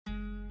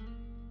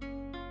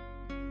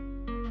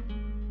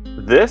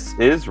This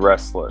is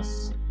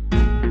Restless.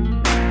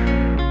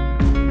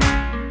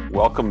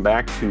 Welcome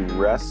back to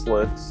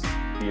Restless,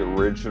 the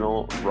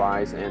original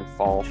Rise and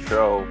Fall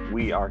show.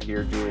 We are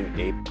here doing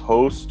a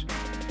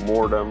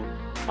post-mortem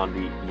on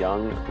the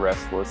Young,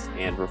 Restless,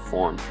 and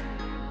Reformed.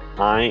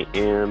 I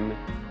am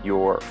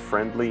your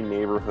friendly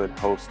neighborhood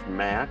host,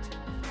 Matt.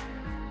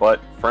 But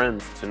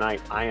friends,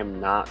 tonight I am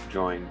not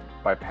joined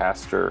by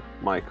Pastor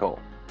Michael.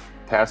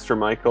 Pastor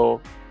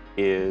Michael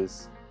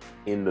is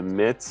in the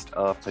midst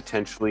of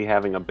potentially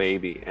having a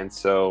baby. And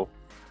so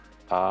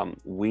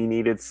we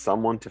needed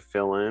someone to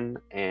fill in,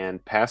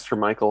 and Pastor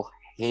Michael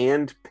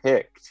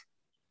handpicked.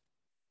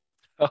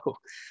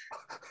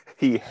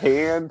 He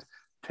handpicked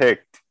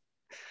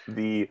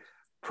the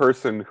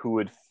person who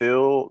would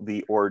fill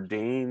the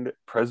ordained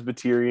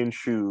Presbyterian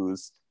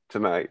shoes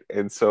tonight.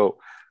 And so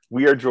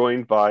we are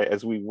joined by,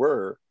 as we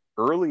were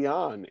early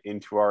on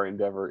into our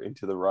endeavor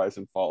into the rise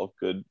and fall of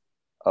good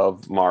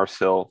of Mars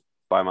Hill,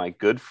 by my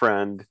good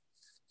friend,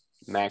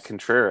 Matt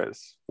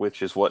Contreras,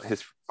 which is what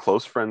his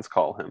close friends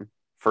call him.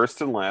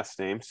 First and last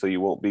name, so you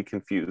won't be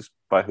confused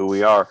by who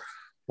we are.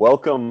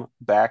 Welcome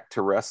back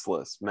to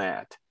Restless,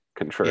 Matt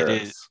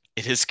Contreras.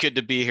 It is good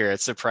to be here.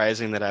 It's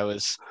surprising that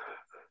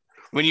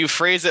when you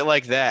phrase it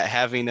like that,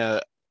 having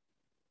a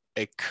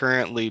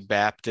currently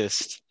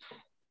Baptist,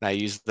 and I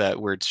use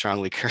that word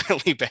strongly,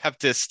 currently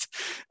Baptist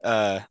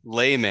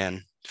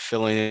layman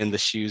filling in the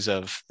shoes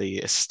of the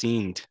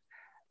esteemed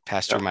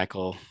Pastor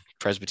Michael,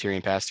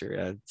 Presbyterian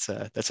pastor.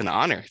 That's an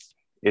honor.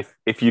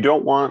 If you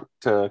don't want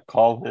to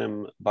call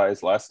him by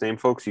his last name,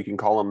 folks, you can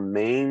call him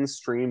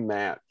Mainstream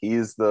Matt. He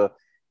is the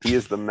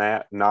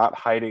Matt not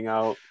hiding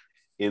out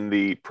in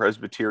the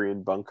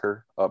Presbyterian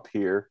bunker up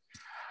here.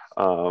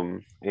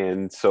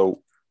 And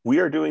so we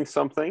are doing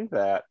something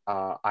that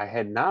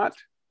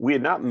we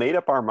had not made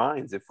up our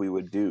minds if we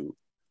would do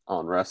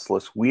on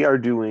Restless. We are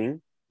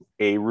doing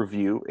a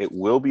review. It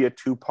will be a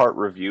 2-part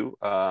review.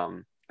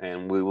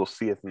 And we will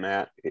see if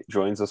Matt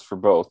joins us for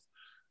both.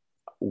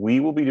 We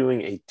will be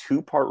doing a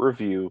 2-part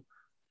review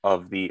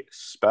of the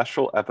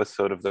special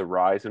episode of the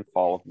Rise and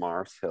Fall of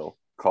Mars Hill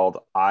called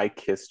I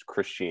Kissed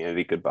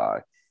Christianity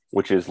Goodbye,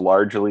 which is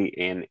largely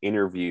an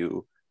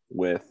interview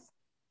with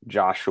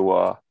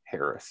Joshua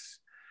Harris.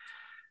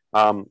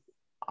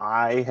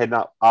 I had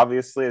not,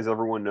 obviously, as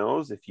everyone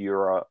knows, if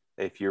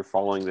you're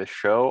following this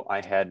show,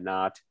 I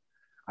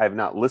have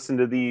not listened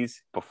to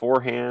these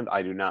beforehand.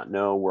 I do not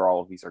know where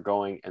all of these are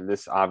going. And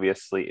this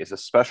obviously is a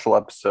special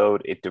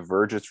episode. It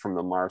diverges from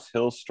the Mars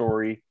Hill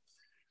story.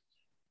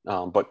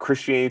 But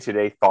Christianity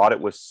Today thought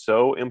it was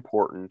so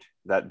important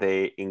that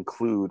they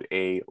include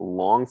a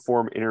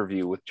long-form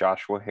interview with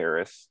Joshua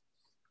Harris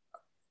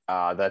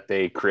that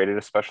they created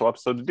a special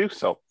episode to do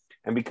so.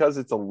 And because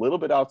it's a little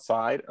bit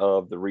outside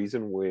of the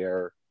reason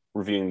we're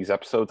reviewing these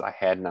episodes, I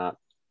had not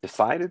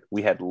decided.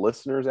 We had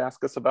listeners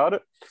ask us about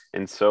it,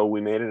 and so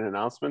we made an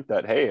announcement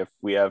that, hey, if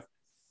we have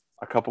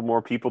a couple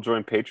more people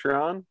join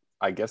Patreon,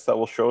 I guess that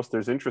will show us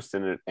there's interest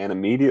in it. And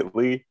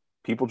immediately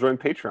people join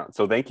Patreon.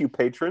 So thank you,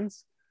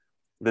 patrons.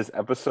 This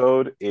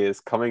episode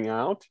is coming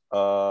out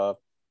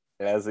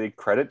as a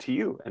credit to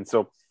you. And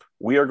so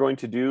we are going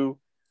to do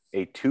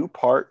a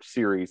 2-part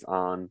series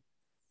on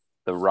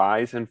the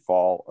rise and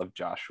fall of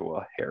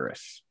Joshua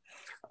Harris.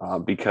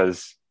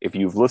 Because if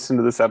you've listened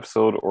to this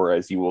episode, or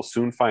as you will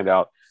soon find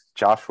out,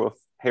 Joshua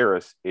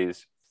Harris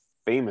is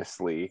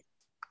famously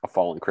a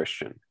fallen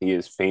Christian. He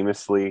is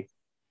famously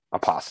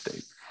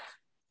apostate.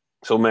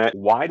 So, Matt,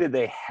 why did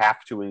they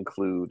have to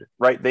include,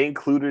 right? They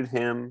included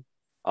him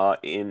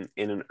in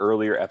an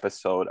earlier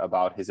episode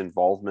about his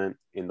involvement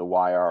in the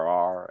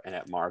YRR and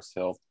at Mars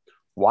Hill.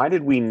 Why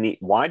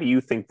do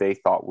you think they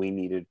thought we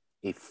needed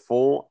a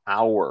full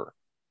hour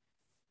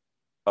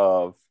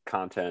of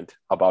content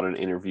about an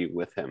interview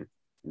with him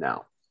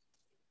now?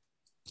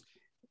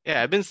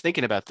 Yeah, I've been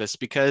thinking about this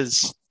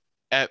because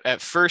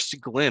at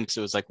first glimpse,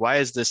 it was like, why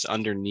is this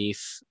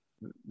underneath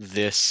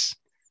this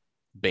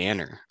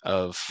banner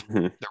of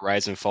the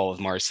rise and fall of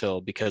Mars Hill?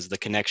 Because the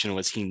connection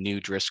was he knew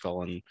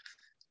Driscoll and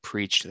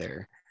preached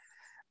there,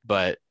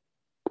 and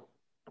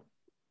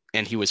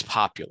he was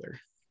popular.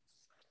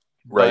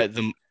 Right.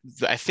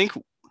 But I think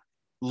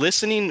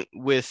listening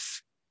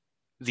with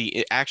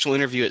the actual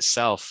interview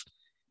itself,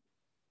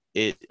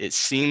 it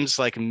seems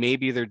like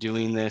maybe they're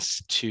doing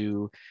this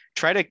to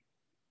try to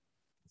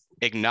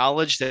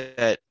acknowledge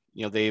that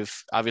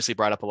they've obviously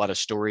brought up a lot of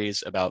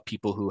stories about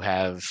people who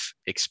have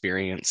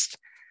experienced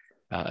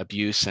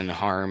abuse and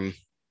harm,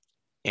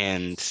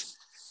 and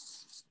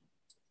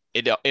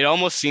it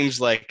almost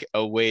seems like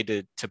a way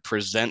to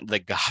present the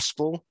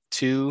gospel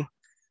to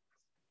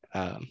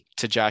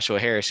Joshua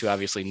Harris, who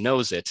obviously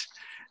knows it.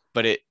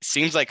 But it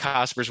seems like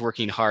Hosper's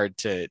working hard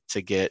to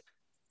get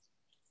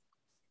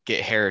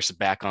Harris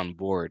back on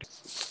board.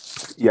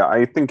 Yeah,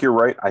 I think you're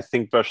right. I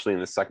think especially in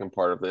the second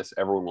part of this,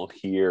 everyone will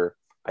hear.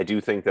 I do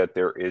think that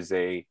there is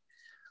a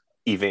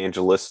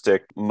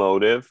evangelistic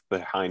motive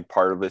behind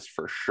part of this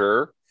for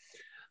sure.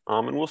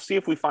 And we'll see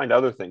if we find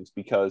other things,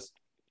 because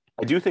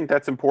I do think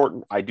that's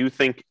important. I do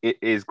think it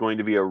is going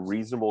to be a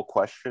reasonable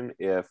question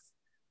if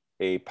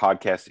a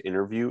podcast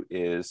interview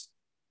is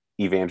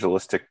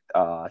evangelistic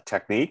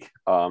technique,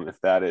 if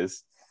that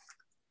is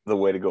the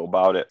way to go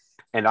about it.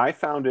 And I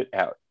found it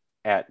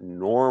at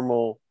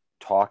normal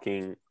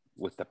talking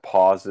with the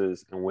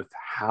pauses and with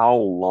how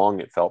long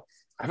it felt.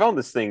 I found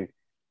this thing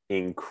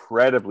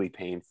incredibly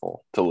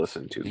painful to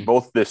listen to.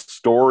 Both this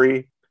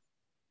story,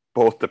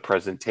 both the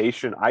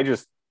presentation. I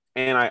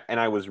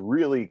was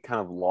really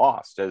kind of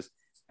lost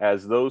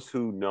as those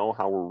who know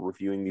how we're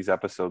reviewing these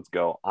episodes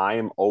go. I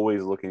am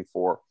always looking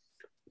for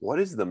what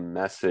is the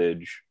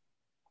message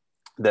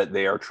that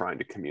they are trying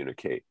to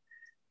communicate.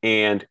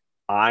 And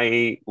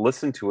I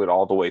listened to it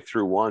all the way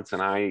through once,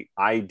 and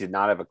I did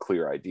not have a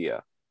clear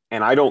idea.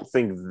 And I don't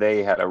think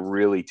they had a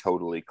really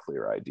totally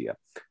clear idea.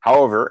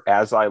 However,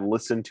 as I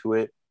listened to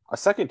it a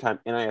second time,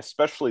 and I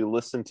especially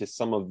listened to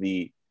some of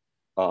the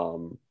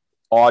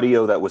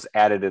audio that was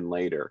added in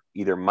later,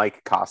 either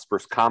Mike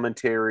Cosper's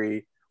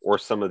commentary or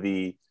some of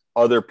the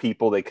other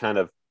people they kind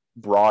of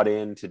brought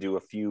in to do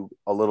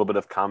a little bit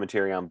of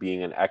commentary on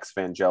being an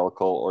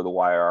ex-evangelical or the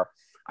YR.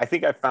 I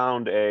think I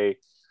found a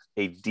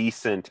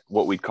decent,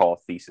 what we'd call a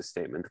thesis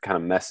statement, the kind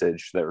of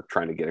message they're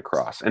trying to get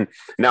across. And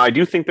now I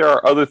do think there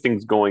are other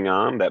things going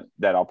on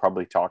that I'll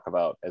probably talk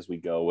about as we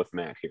go with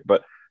Matt here.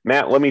 But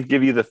Matt, let me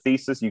give you the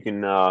thesis. You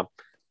can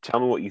tell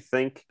me what you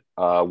think.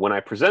 When I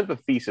present the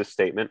thesis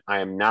statement, I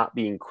am not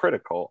being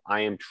critical.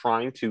 I am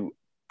trying to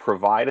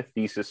provide a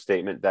thesis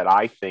statement that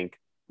I think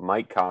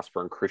Mike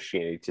Cosper and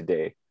Christianity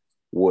Today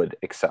would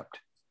accept.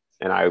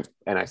 And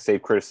I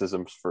save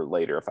criticisms for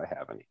later if I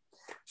have any.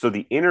 So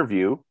the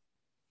interview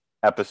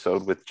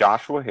episode with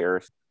Joshua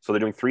Harris. So they're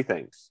doing three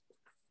things: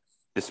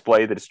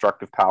 display the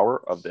destructive power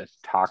of the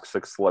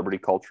toxic celebrity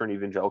culture and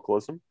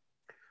evangelicalism,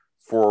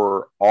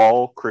 for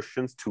all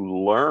Christians to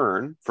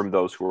learn from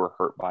those who are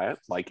hurt by it,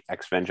 like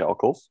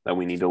ex-evangelicals, that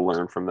we need to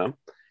learn from them.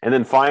 And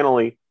then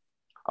finally,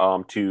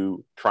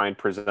 to try and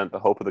present the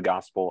hope of the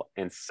gospel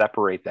and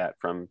separate that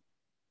from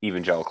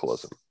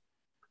evangelicalism.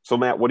 So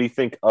Matt, what do you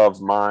think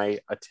of my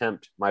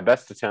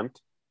best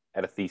attempt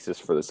at a thesis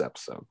for this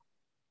episode?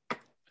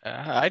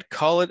 I'd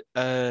call it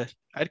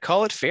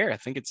fair. I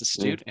think it's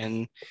astute,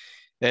 and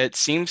it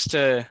seems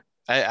to.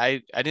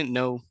 I didn't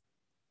know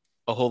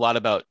a whole lot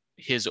about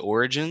his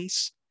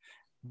origins,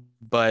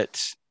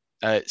 but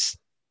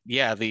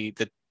the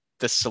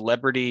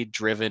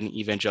celebrity-driven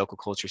evangelical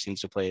culture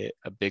seems to play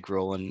a big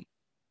role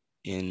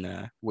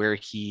in where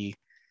he,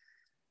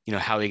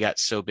 how he got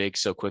so big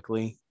so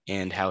quickly,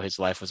 and how his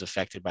life was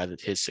affected by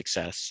his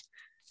success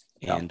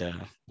and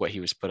what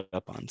he was put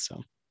up on.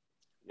 So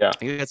I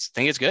think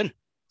it's good.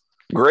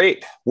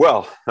 Great.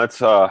 Well, that's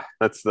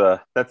the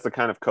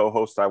kind of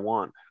co-host I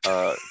want.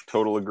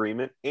 Total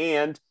agreement.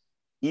 And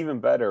even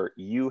better,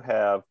 you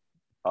have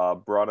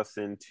brought us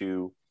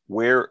into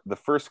where the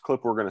first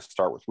clip we're going to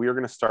start with. We are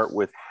going to start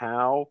with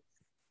how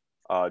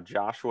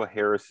Joshua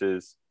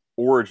Harris's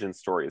origin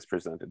story is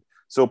presented.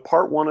 So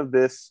part one of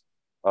this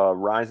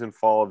rise and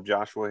fall of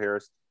Joshua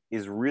Harris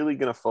is really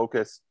going to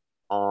focus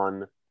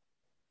on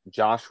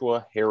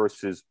Joshua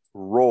Harris's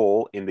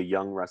role in the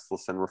Young,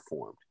 Restless, and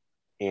Reformed,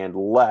 and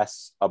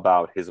less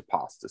about his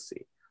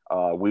apostasy.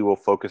 We will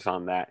focus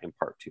on that in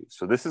part two.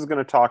 So this is going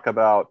to talk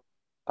about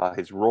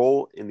his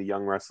role in the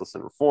Young, Restless,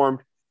 and Reformed,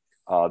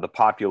 the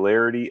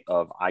popularity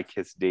of I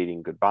Kiss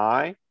Dating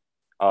Goodbye,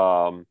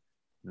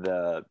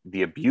 the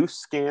abuse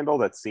scandal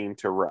that seemed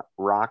to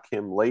rock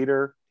him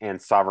later,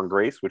 and Sovereign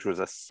Grace, which was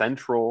a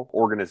central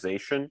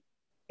organization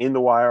in the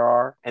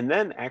YRR. And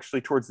then actually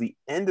towards the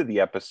end of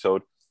the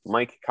episode,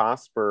 Mike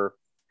Cosper,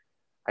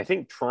 I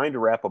think trying to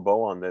wrap a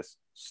bow on this,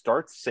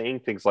 starts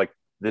saying things like,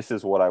 this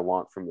is what I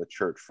want from the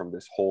church from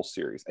this whole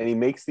series. And he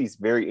makes these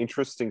very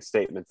interesting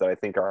statements that I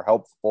think are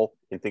helpful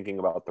in thinking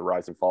about the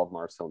rise and fall of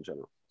Mars Hill in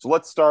general. So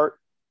let's start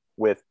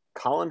with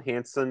Colin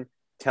Hanson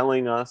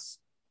telling us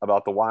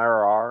about the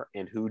YRR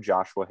and who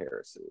Joshua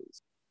Harris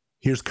is.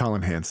 Here's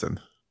Colin Hanson.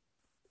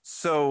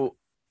 So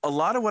a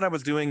lot of what I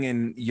was doing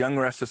in Young,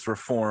 Restless,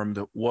 Reformed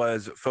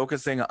was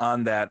focusing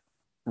on that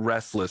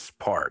restless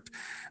part.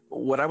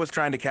 What I was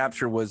trying to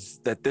capture was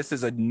that this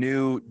is a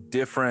new,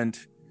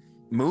 different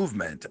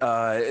movement.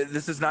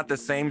 This is not the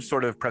same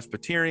sort of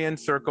Presbyterian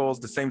circles,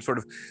 the same sort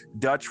of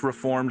Dutch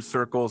Reformed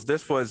circles.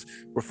 This was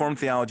Reformed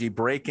theology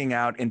breaking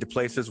out into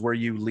places where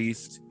you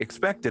least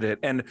expected it.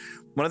 And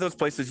one of those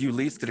places you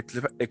least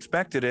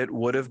expected it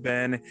would have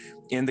been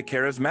in the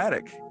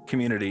charismatic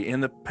community, in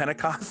the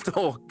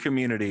Pentecostal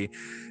community.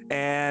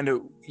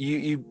 And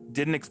you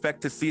didn't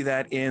expect to see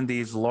that in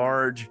these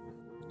large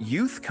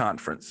youth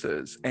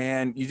conferences.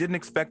 And you didn't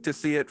expect to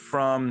see it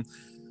from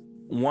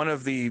one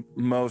of the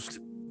most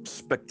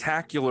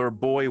spectacular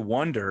boy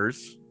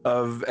wonders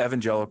of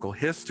evangelical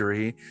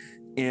history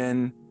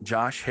in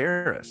Josh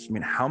Harris. I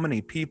mean, how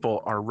many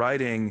people are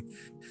writing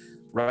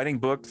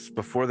books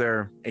before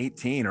they're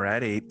 18 or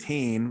at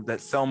 18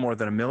 that sell more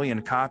than 1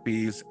 million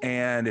copies?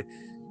 And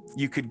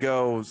you could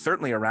go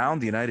certainly around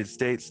the United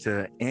States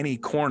to any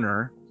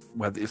corner,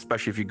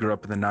 especially if you grew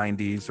up in the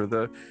 90s or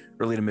the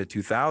early to mid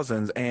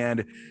 2000s,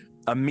 and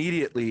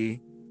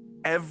immediately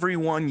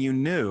everyone you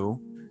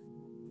knew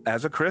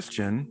as a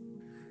Christian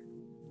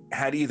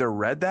had either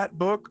read that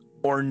book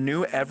or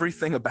knew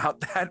everything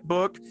about that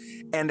book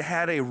and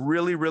had a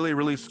really, really,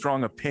 really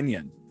strong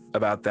opinion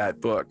about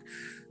that book.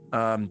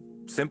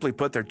 Simply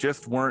put, there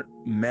just weren't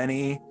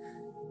many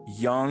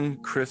young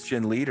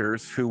Christian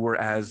leaders who were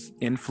as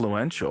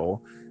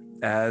influential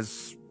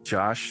as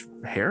Josh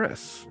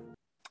Harris.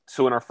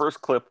 So in our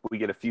first clip, we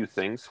get a few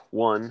things.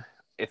 One,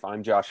 if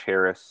I'm Josh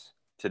Harris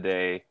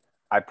today,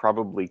 I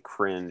probably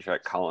cringe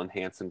at Colin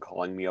Hansen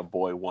calling me a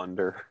boy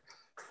wonder.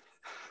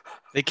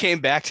 They came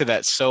back to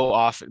that so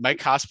often. Mike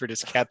Cosper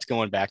just kept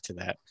going back to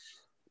that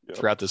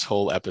throughout this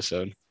whole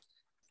episode.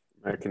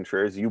 Matt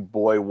Contreras, you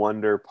boy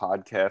wonder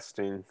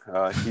podcasting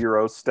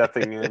hero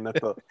stepping in at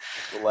the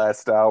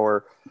last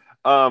hour.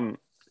 And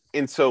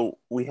so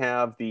we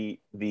have the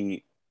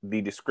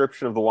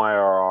description of the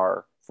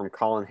YRR from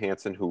Colin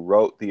Hansen, who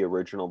wrote the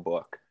original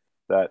book,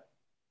 that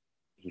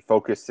he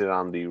focused it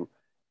on the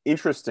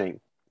interesting,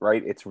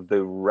 right? It's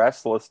the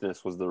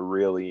restlessness was the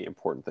really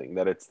important thing,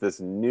 that it's this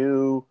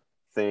new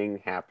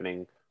thing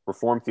happening,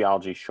 Reformed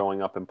theology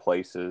showing up in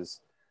places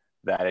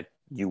that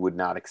you would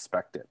not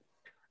expect it.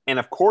 And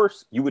of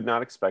course, you would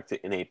not expect it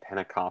in a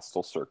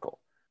Pentecostal circle,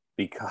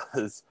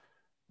 because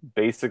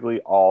basically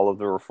all of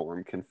the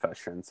Reformed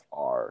confessions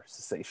are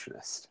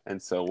cessationist.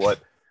 And so what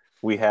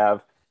we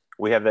have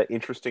that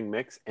interesting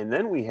mix, and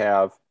then we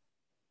have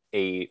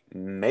a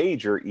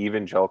major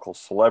evangelical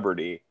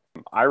celebrity.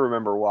 I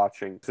remember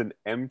watching an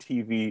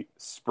MTV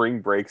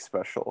spring break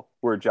special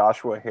where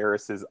Joshua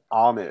Harris is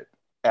on it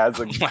as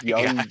a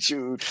young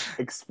dude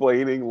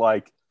explaining,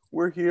 like,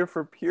 we're here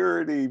for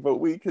purity, but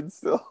we can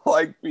still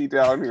be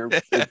down here.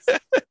 It's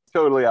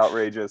totally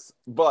outrageous.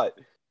 But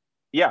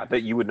yeah,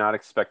 that you would not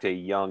expect a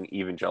young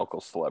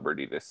evangelical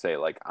celebrity to say,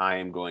 like, I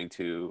am going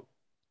to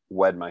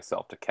wed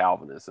myself to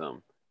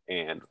Calvinism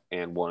and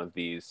one of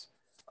these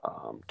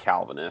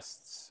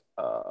Calvinists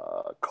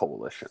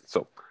coalition.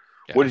 So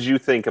what did you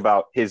think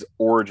about his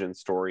origin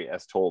story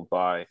as told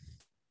by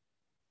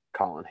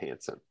Colin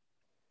Hansen?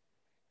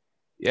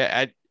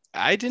 Yeah,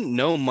 I didn't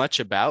know much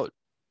about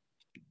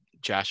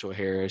Joshua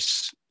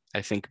Harris,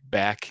 I think,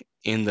 back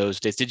in those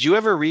days. Did you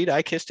ever read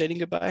I Kissed Dating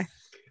Goodbye?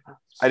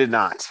 I did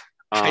not.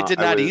 I did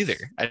not either.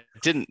 I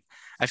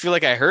feel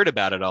like I heard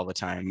about it all the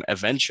time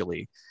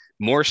eventually,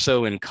 more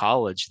so in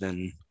college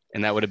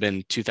and that would have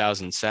been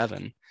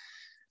 2007.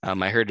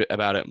 I heard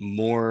about it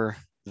more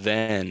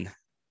then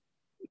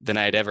than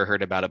I'd ever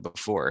heard about it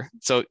before.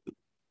 So,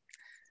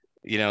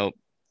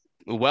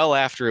 well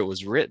after it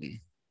was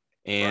written,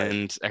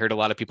 and I heard a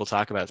lot of people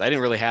talk about it. I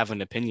didn't really have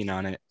an opinion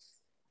on it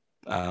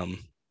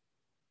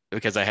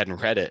because I hadn't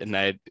read it, and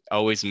I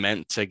always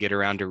meant to get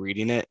around to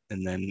reading it,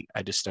 and then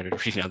I just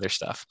started reading other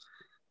stuff.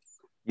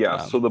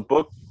 Yeah, so the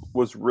book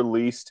was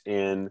released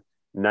in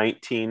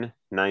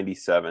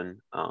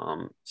 1997.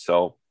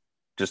 So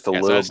just a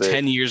little bit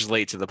 10 years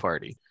late to the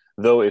party.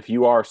 Though if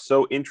you are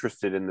so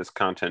interested in this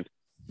content,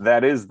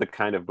 that is the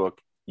kind of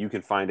book you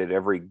can find at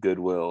every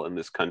Goodwill in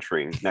this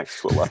country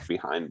next to a Left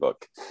Behind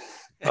book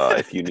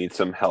if you need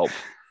some help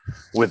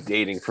with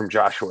dating from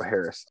Joshua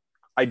Harris.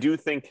 I do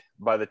think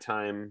by the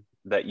time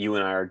that you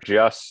and I are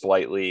just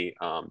slightly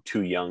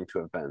too young to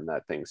have been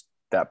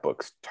that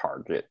book's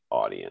target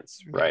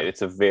audience, right?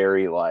 It's a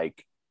very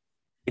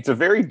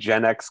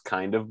Gen X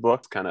kind of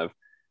book, kind of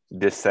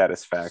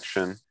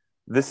dissatisfaction.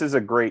 This is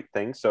a great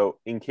thing. So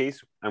in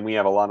case, and we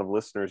have a lot of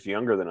listeners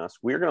younger than us,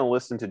 we're going to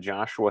listen to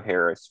Joshua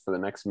Harris for the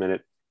next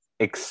minute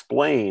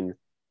explain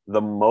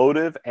the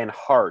motive and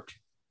heart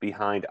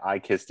behind I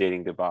Kissed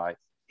Dating Goodbye,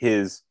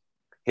 his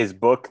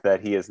book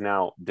that he has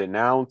now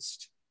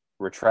denounced,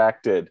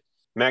 retracted.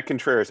 Matt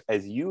Contreras,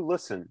 as you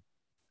listen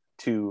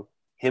to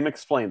him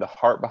explain the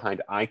heart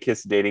behind I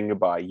Kissed Dating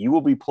Goodbye, you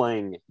will be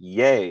playing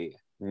Yay,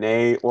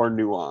 Nay, or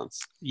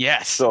Nuance.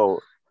 Yes. So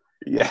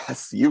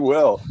yes, you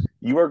will.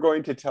 You are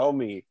going to tell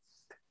me.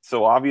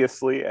 So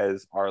obviously,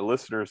 as our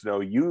listeners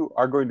know, you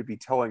are going to be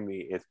telling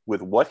me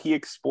with what he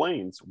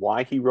explains,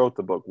 why he wrote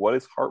the book, what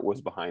his heart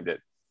was behind it.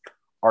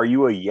 Are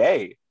you a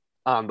yay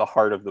on the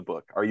heart of the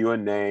book? Are you a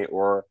nay,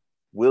 or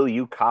will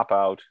you cop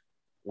out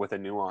with a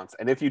nuance?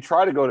 And if you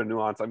try to go to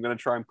nuance, I'm going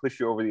to try and push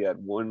you over the edge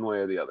one way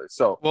or the other.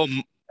 So, well,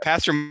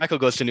 Pastor Michael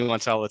goes to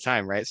nuance all the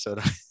time, right? So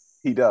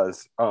he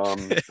does. And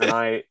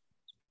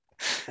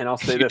I'll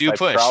say this: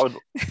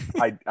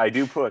 I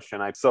do push,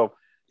 so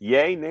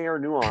yay, nay, or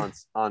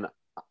nuance on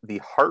the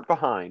heart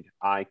behind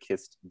I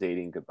Kissed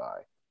Dating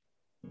Goodbye.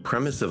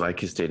 Premise of I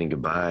Kissed Dating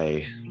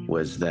Goodbye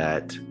was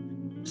that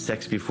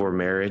sex before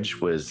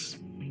marriage was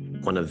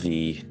one of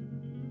the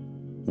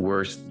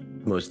worst,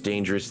 most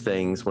dangerous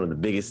things, one of the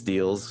biggest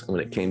deals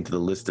when it came to the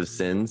list of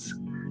sins.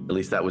 At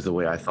least that was the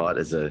way I thought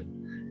as a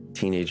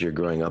teenager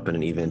growing up in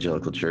an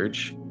evangelical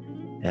church.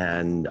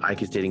 And I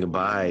Kissed Dating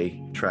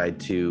Goodbye tried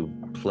to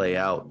play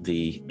out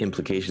the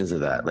implications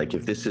of that. Like,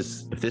 if this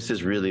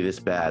is really this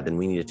bad, then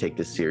we need to take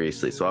this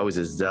seriously. So I was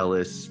a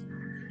zealous,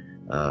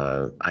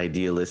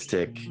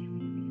 idealistic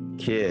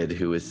kid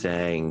who was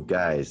saying,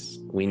 guys,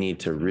 we need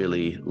to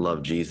really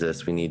love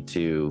Jesus. We need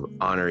to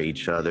honor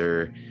each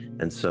other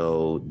And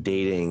so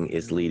dating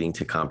is leading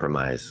to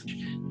compromise.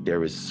 There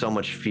was so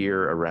much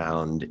fear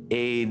around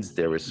AIDS.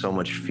 There was so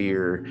much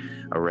fear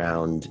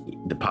around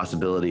the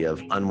possibility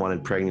of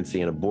unwanted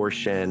pregnancy and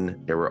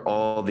abortion. There were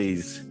all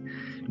these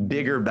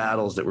bigger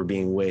battles that were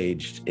being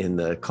waged in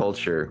the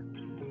culture.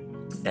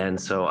 And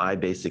so I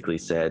basically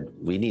said,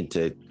 we need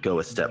to go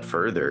a step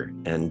further,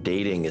 and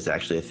dating is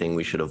actually a thing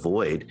we should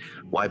avoid.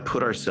 Why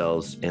put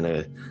ourselves in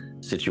a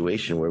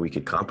situation where we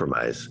could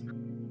compromise?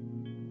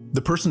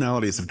 The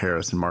personalities of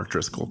Harris and Mark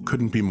Driscoll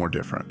couldn't be more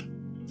different.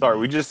 Sorry,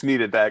 we just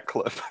needed that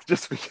clip.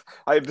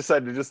 I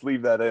decided to just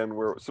leave that in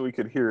so we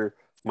could hear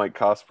Mike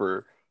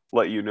Cosper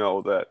let you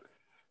know that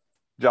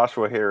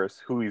Joshua Harris,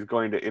 who he's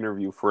going to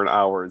interview for an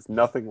hour, is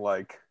nothing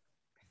like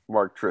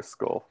Mark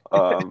Driscoll.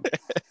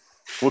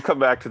 We'll come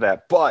back to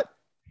that. But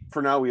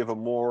for now, we have a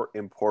more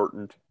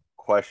important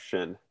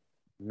question.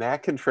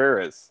 Matt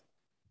Contreras,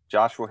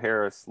 Joshua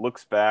Harris,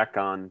 looks back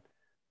on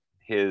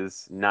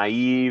his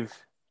naive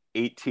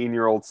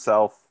 18-year-old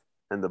self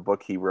and the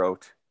book he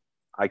wrote,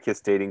 I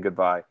Kissed Dating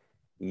Goodbye.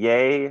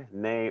 Yay,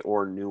 nay,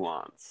 or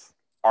nuance?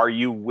 Are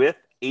you with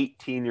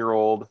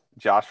 18-year-old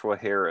Joshua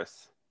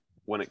Harris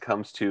when it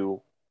comes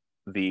to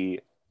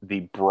the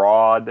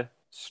broad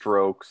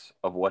strokes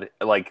of what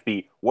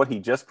he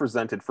just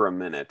presented for a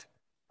minute?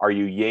 Are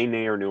you yay,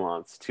 nay, or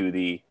nuance to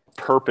the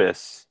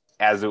purpose,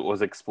 as it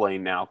was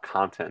explained now,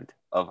 content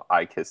of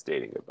I Kissed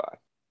Dating Goodbye?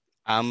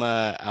 I'm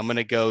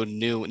gonna go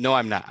new. No,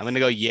 I'm not. I'm gonna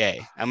go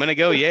yay. I'm gonna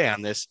go yay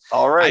on this.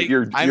 All right,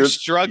 I'm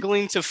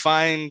struggling to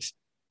find.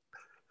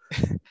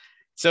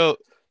 So,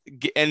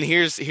 and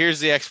here's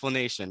the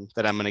explanation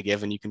that I'm gonna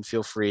give, and you can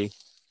feel free.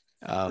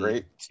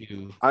 Great.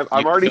 I'm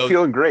already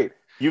feeling great.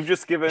 You've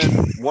just given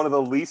one of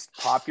the least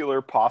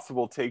popular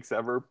possible takes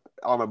ever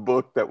on a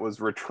book that was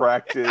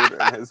retracted and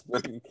has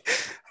been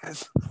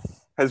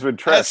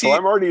trashed. So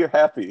I'm already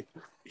happy.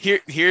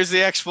 Here's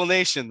the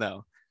explanation,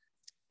 though.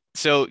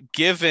 So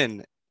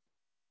given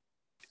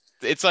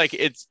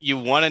you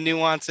want to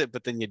nuance it,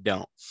 but then you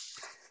don't.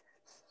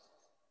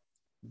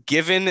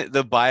 Given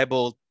the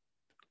Bible,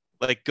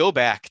 go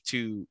back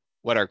to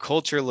what our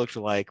culture looked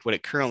like, what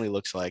it currently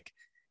looks like,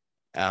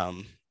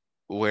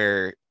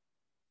 where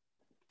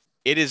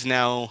it is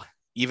now,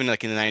 even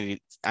like in the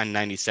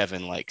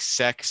 97, like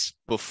sex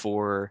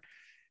before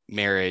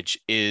marriage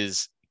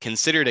is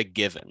considered a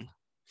given,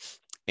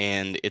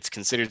 and it's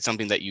considered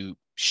something that you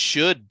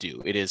should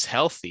do. It is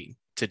healthy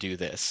to do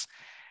this,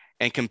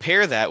 and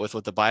compare that with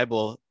what the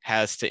Bible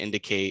has to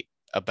indicate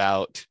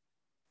about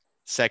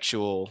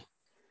sexual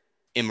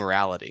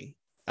immorality.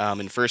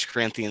 In 1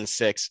 Corinthians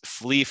 6,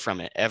 flee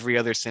from it. Every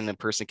other sin a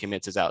person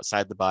commits is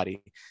outside the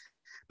body,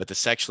 but the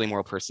sexually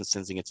immoral person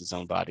sins against his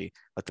own body.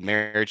 Let the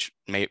marriage,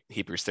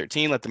 Hebrews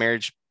 13, let the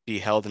marriage be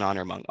held in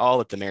honor among all.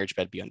 Let the marriage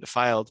bed be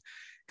undefiled.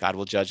 God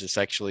will judge the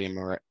sexually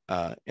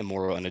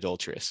immoral and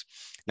adulterous.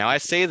 Now, I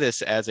say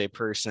this as a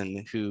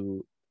person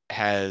who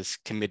has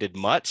committed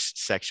much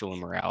sexual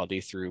immorality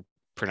through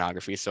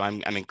pornography. So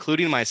I'm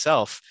including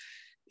myself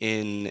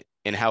in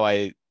how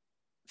I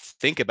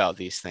think about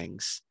these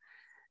things.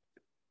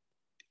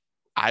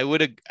 I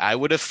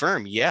would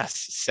affirm, yes,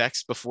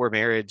 sex before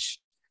marriage.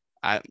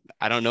 I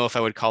don't know if I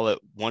would call it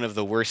one of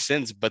the worst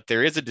sins, but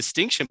there is a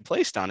distinction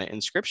placed on it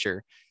in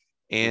Scripture,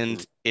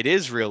 and it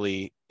is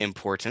really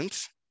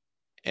important,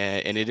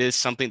 and it is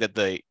something that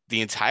the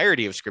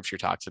entirety of Scripture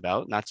talks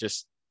about. Not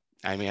just,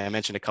 I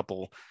mentioned a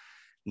couple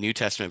New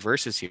Testament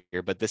verses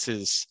here, but this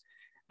is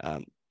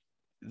a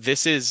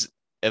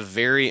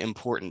very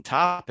important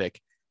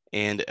topic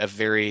and a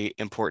very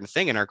important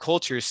thing. And our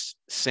culture's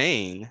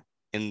saying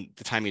in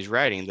the time he's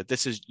writing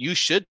that you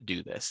should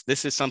do this.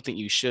 This is something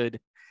you should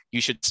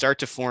start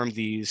to form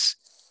these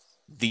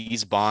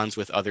bonds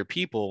with other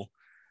people.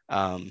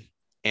 And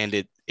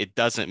it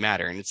doesn't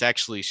matter. And it's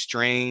actually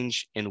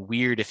strange and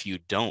weird if you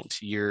don't.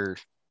 You're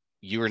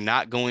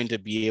not going to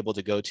be able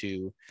to go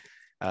to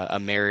a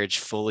marriage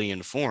fully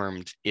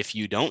informed if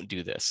you don't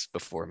do this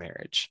before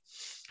marriage.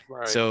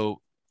 Right. So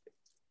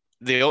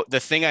the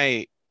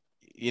thing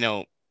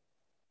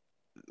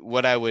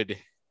what I would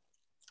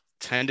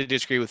tend to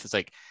disagree with is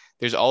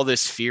there's all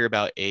this fear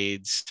about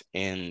AIDS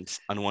and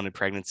unwanted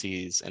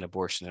pregnancies and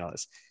abortion and all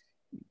this.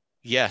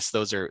 Yes,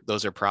 those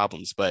are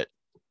problems, but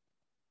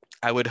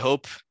I would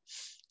hope,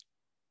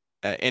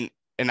 and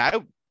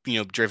I,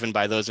 driven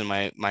by those in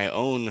my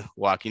own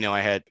walk,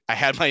 I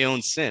had my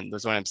own sin.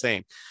 That's what I'm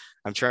saying.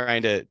 I'm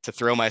trying to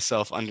throw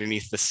myself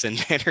underneath the sin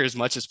banner as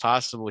much as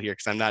possible here,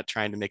 because I'm not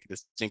trying to make a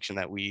distinction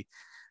that we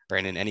are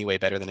in any way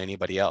better than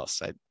anybody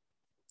else.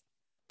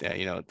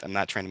 I'm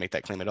not trying to make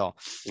that claim at all.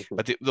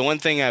 But the one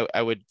thing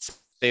I would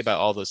say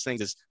about all those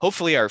things is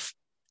hopefully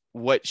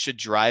what should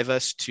drive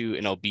us to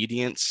an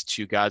obedience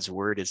to God's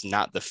word is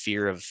not the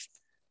fear of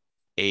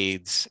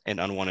AIDS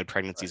and unwanted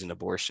pregnancies and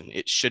abortion.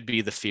 It should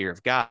be the fear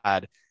of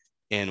God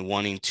and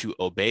wanting to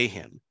obey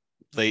him.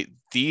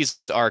 These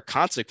are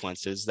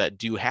consequences that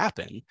do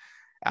happen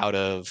out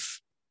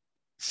of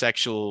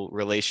sexual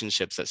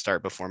relationships that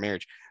start before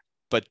marriage,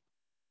 but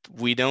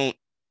we don't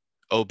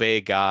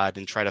obey God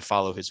and try to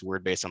follow his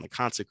word based on the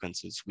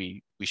consequences.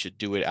 We should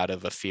do it out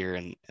of a fear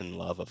and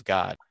love of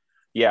God.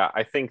 Yeah,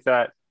 I think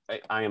that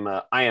I am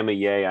a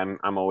yay.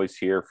 I'm always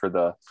here for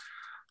the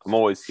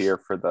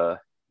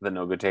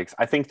no good takes.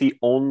 I think the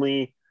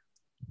only,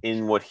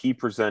 in what he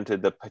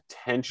presented, the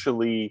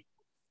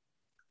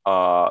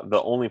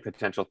only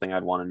potential thing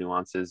I'd want to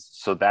nuance is,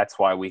 so that's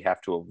why we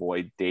have to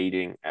avoid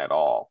dating at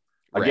all.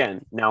 Right.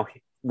 Again, now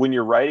when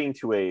you're writing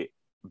to a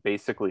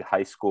basically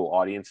high school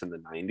audience in the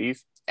 90s,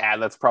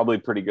 that's probably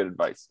pretty good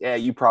advice. Yeah,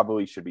 you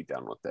probably should be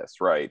done with this,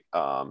 right?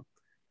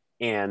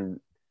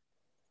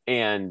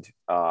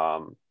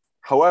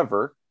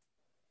 However,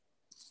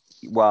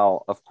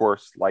 while of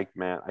course, like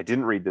Matt, I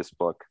didn't read this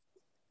book.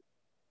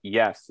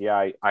 Yes,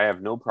 yeah, I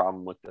have no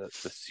problem with the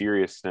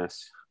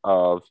seriousness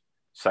of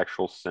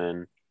sexual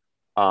sin.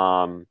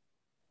 I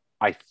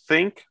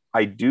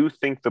do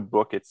think the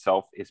book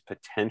itself is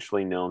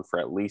potentially known for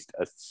at least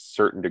a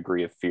certain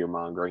degree of fear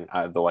mongering,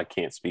 though I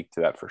can't speak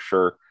to that for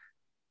sure.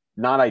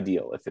 Not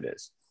ideal if it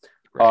is.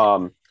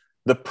 Right.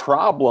 The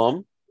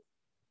problem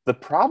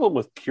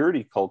with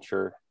purity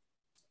culture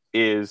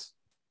is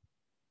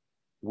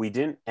we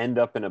didn't end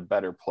up in a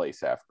better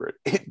place after it.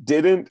 It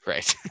didn't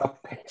Right.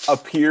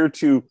 appear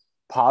to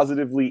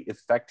positively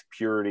affect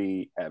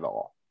purity at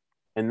all.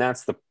 And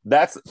that's the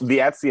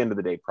end of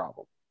the day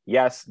problem.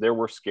 Yes, there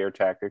were scare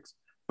tactics,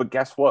 but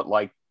guess what?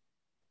 Like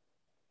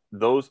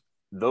those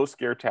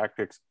scare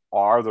tactics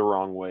are the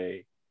wrong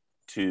way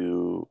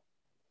to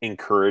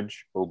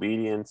encourage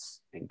obedience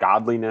and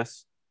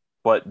godliness.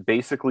 But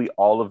basically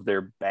all of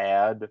their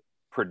bad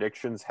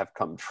predictions have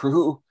come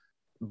true.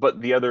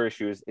 But the other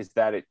issue is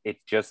that it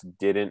just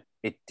didn't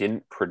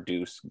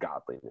produce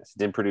godliness. It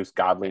didn't produce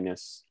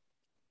godliness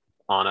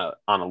on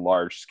a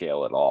large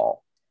scale at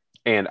all.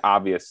 And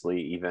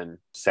obviously, even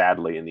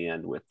sadly, in the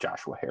end, with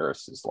Joshua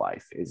Harris's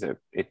life,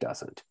 it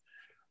doesn't.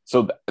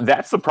 So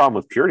that's the problem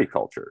with purity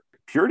culture.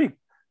 Purity,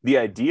 the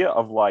idea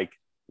of like,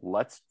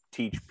 let's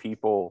teach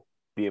people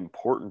the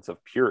importance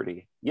of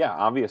purity. Yeah,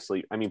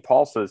 obviously. I mean,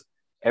 Paul says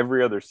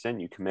every other sin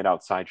you commit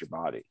outside your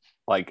body.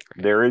 Like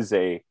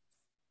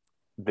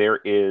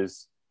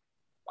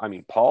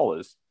Paul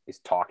is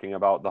talking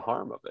about the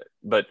harm of it,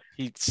 but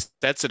he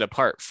sets it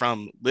apart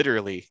from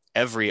literally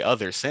every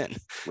other sin.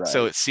 Right.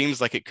 So it seems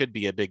like it could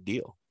be a big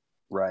deal.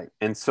 Right.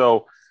 And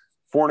so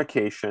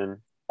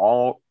fornication,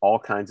 all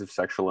kinds of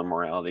sexual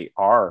immorality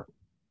are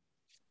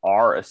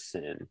a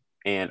sin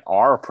and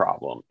are a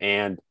problem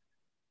and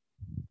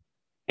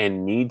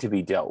need to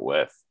be dealt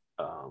with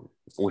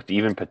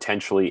even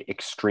potentially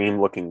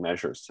extreme looking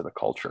measures to the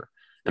culture.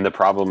 And the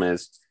problem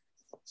is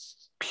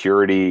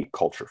purity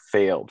culture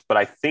failed. But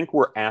I think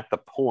we're at the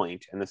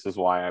point, and this is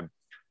why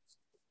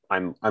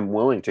I'm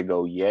willing to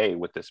go yay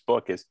with this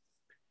book, is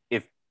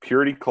if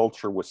purity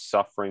culture was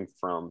suffering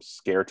from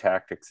scare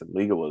tactics and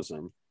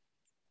legalism,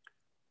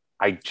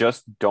 I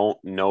just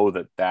don't know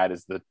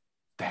that's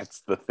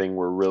the thing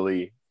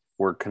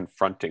we're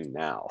confronting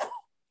now.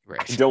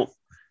 Right. I don't.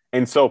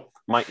 And so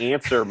my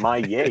answer, my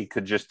yay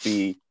could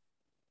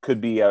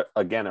be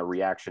again a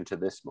reaction to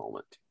this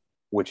moment,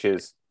 which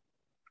is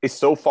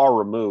so far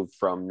removed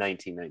from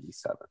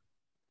 1997.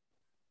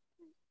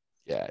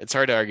 Yeah, it's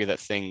hard to argue that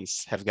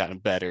things have gotten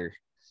better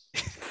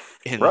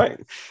right,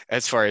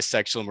 as far as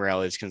sexual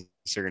morality is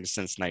concerned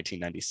since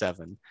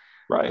 1997.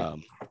 Right.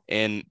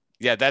 And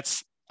yeah,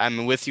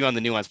 I'm with you on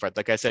the nuance part.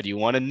 Like I said, you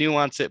want to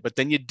nuance it, but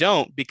then you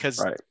don't,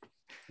 because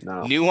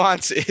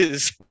nuance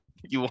is,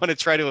 you want to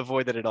try to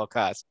avoid that at all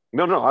costs.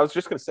 No, I was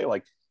just going to say,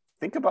 like,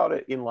 think about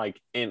it in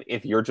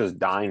if you're just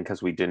dying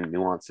because we didn't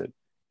nuance it.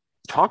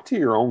 Talk to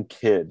your own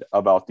kid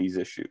about these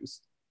issues.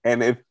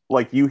 And if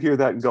like you hear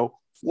that and go,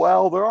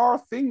 well, there are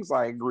things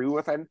I agree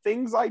with and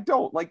things I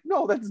don't. Like,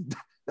 no, that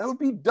would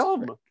be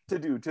dumb to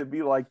do, to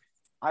be like,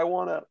 I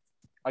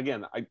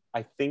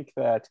think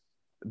that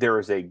there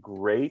is a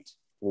great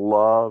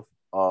love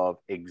of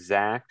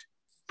exact,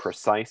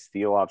 precise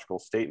theological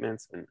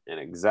statements and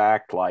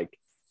exact, like,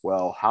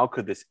 well, how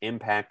could this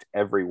impact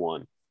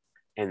everyone?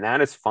 And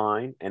that is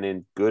fine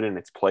and good in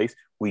its place.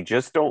 We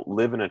just don't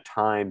live in a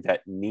time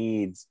that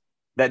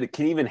it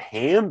can even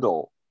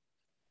handle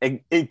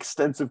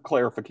extensive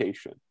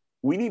clarification.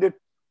 We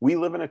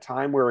live in a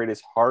time where it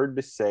is hard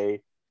to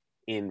say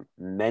in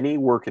many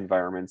work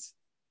environments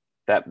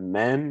that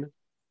man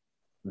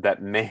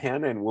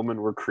and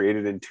woman were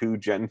created in two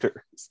genders,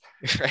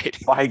 right,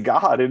 by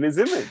God in his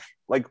image.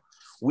 Like,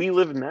 we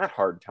live in that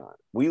hard time.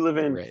 We live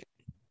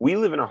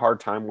in a hard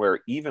time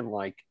where even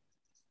like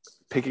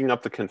picking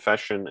up the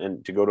confession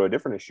and to go to a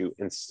different issue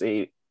and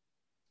say,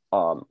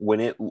 when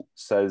it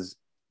says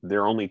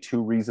there are only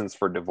two reasons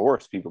for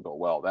divorce, people go,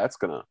 well, that's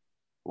going to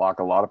lock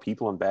a lot of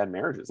people in bad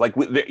marriages. Like,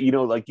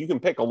 like you can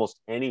pick almost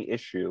any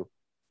issue,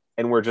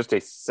 and where just a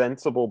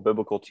sensible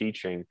biblical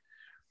teaching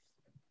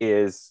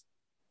is,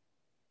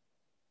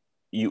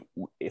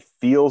 it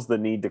feels the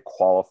need to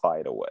qualify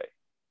it away.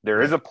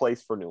 There is a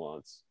place for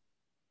nuance,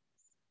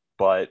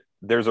 but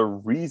there's a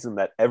reason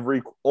that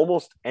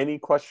almost any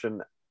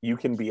question you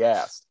can be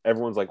asked,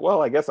 everyone's like,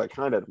 well, I guess I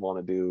kind of want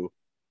to do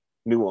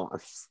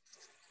nuance.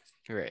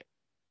 Right.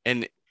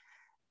 And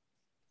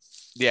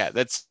yeah,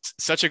 that's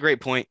such a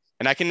great point.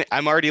 And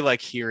I'm already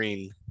like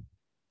hearing,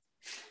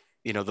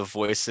 the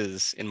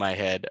voices in my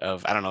head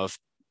of, I don't know if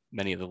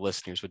many of the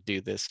listeners would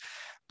do this,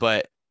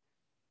 but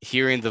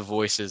hearing the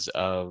voices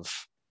of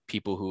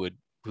people who would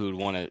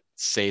want to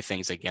say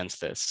things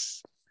against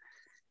this.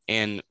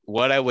 And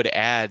what I would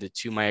add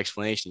to my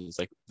explanation is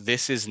like,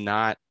 this is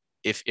not,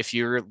 if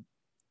the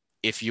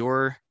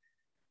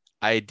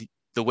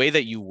way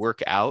that you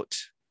work out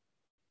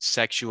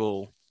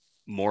sexual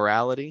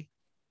morality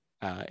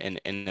and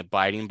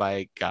abiding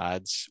by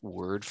God's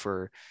word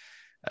for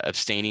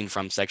abstaining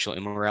from sexual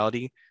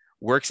immorality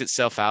works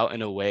itself out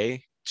in a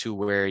way to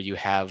where you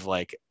have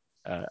like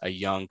a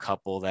young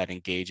couple that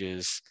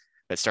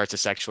starts a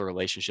sexual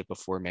relationship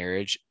before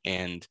marriage,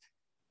 and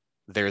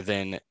they're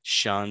then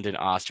shunned and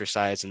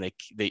ostracized, and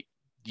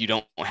you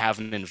don't have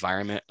an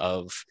environment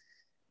of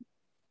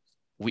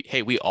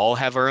we all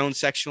have our own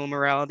sexual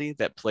morality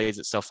that plays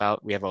itself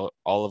out. We have all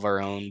of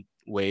our own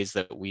ways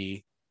that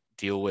we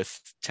deal with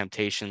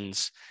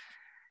temptations,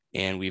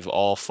 and we've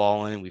all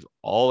fallen. We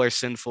all are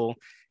sinful.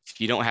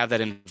 If you don't have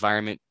that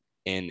environment,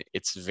 and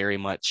it's very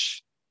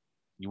much,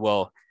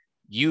 well,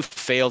 you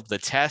failed the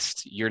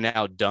test, you're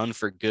now done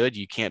for good,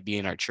 you can't be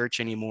in our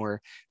church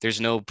anymore. There's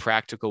no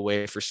practical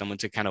way for someone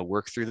to kind of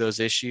work through those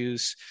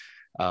issues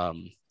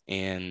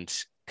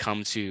and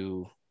come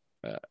to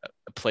a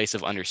place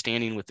of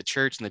understanding with the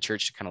church, and the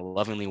church to kind of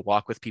lovingly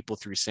walk with people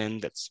through sin.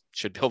 That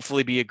should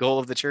hopefully be a goal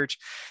of the church,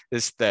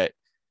 is that,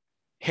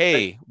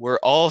 hey, we're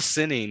all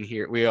sinning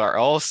here. We are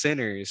all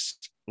sinners.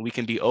 We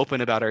can be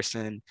open about our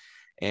sin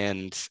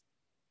and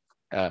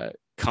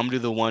come to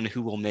the one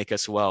who will make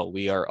us well.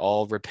 We are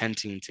all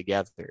repenting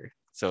together.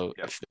 So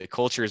if the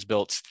culture is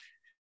built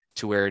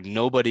to where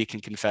nobody can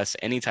confess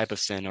any type of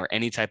sin or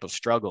any type of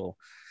struggle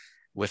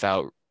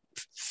without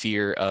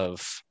fear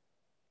of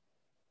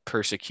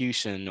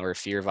persecution or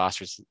fear of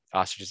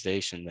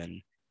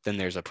ostracization, then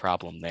there's a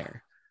problem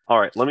there. All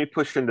right, let me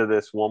push into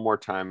this one more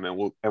time,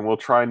 and we'll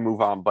try and move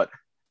on. But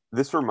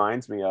this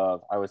reminds me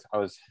of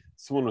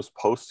someone was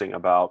posting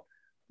about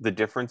the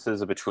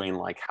differences between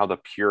like how the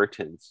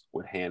Puritans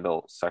would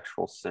handle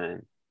sexual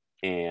sin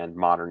and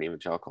modern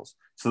evangelicals.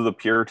 So the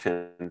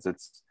Puritans,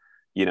 it's,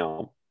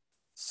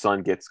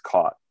 son gets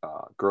caught,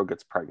 girl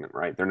gets pregnant,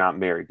 right? They're not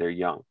married, they're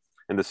young.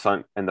 And the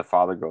son and the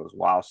father goes,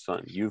 wow,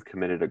 son, you've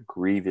committed a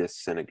grievous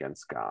sin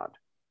against God.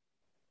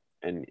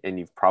 And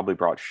you've probably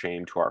brought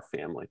shame to our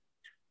family.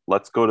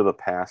 Let's go to the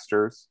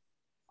pastors.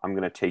 I'm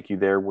going to take you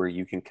there where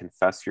you can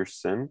confess your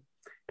sin.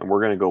 And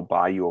we're going to go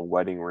buy you a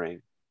wedding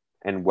ring.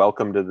 And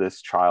welcome to this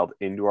child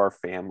into our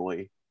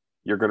family.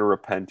 You're going to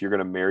repent. You're going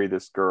to marry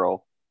this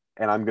girl.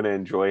 And I'm going to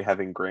enjoy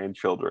having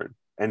grandchildren.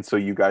 And so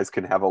you guys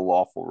can have a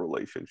lawful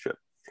relationship.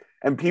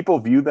 And people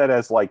view that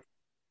as like,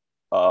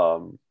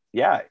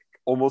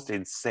 almost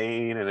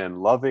insane and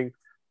unloving.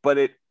 But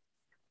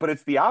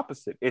it's the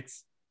opposite.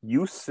 It's,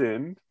 you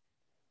sinned.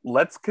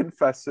 Let's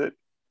confess it.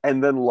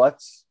 And then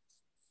let's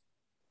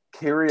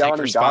carry on in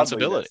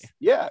responsibility. Godliness.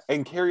 Yeah.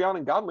 And carry on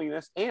in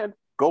godliness and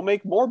go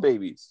make more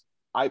babies.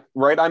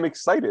 I'm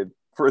excited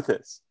for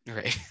this.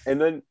 Right. And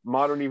then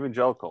modern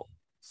evangelical,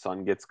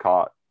 son gets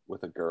caught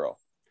with a girl.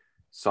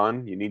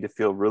 Son, you need to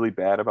feel really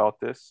bad about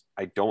this.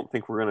 I don't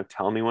think we're going to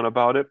tell anyone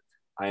about it.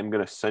 I am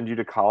going to send you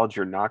to college.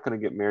 You're not going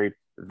to get married.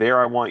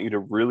 There, I want you to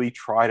really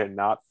try to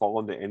not fall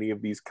into any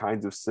of these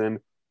kinds of sin.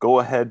 Go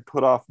ahead,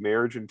 put off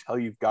marriage until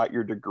you've got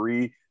your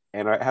degree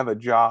and I have a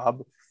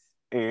job.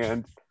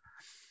 And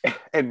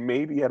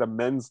maybe at a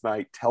men's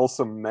night, tell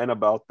some men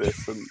about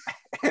this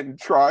and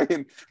try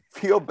and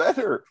feel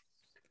better.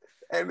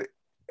 And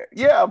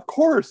yeah, of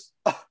course,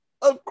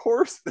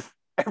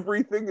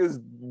 everything is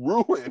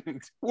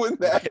ruined when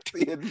that's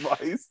the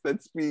advice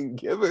that's being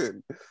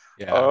given.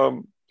 Yeah.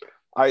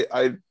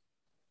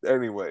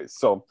 Anyway,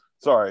 so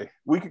sorry,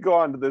 we could go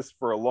on to this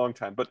for a long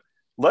time, but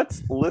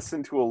let's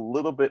listen to a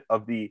little bit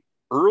of the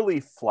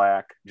early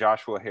flack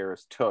Joshua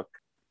Harris took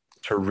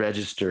to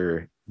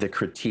register the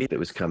critique that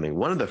was coming.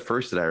 One of the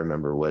first that I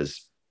remember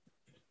was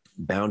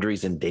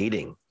Boundaries in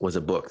Dating, was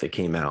a book that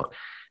came out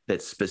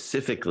that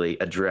specifically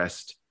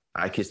addressed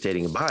I Kiss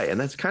Dating Goodbye. And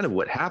that's kind of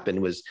what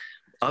happened, was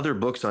other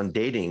books on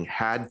dating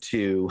had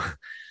to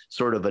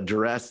sort of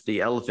address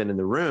the elephant in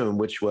the room,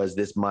 which was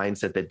this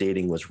mindset that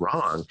dating was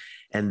wrong.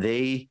 And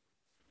they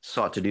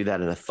sought to do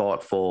that in a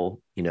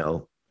thoughtful,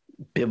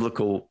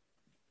 biblical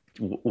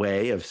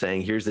way of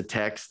saying, here's a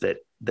text that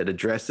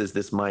addresses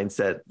this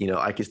mindset.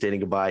 I Kiss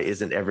Dating Goodbye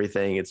isn't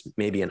everything. It's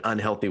maybe an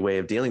unhealthy way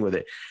of dealing with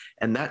it.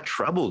 And that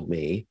troubled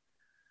me.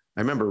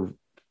 I remember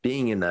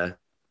being in the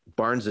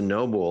Barnes and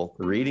Noble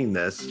reading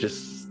this,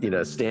 just,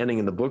 standing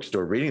in the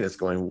bookstore reading this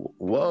going,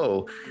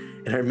 whoa.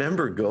 And I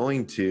remember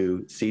going to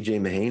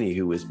CJ Mahaney,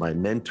 who was my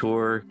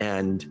mentor,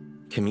 and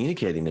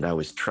communicating that I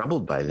was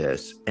troubled by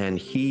this. And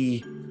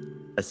he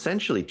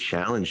essentially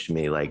challenged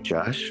me like,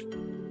 Josh,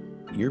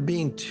 you're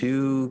being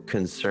too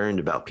concerned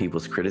about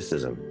people's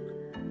criticism.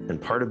 And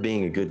part of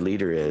being a good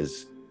leader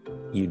is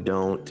you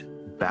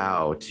don't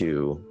bow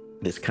to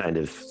this kind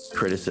of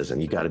criticism.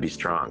 You got to be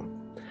strong.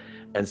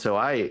 And so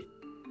I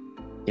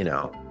you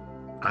know,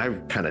 I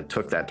kind of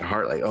took that to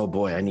heart, like, oh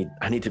boy, I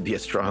need to be a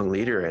strong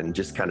leader and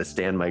just kind of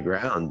stand my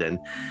ground. And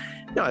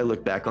I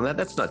look back on that.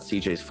 That's not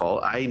CJ's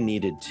fault. I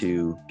needed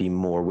to be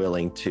more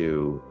willing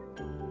to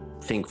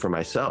think for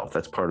myself.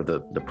 That's part of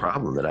the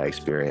problem that I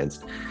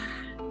experienced.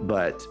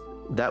 But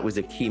that was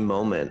a key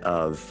moment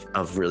of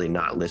really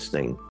not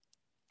listening.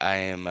 I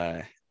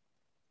am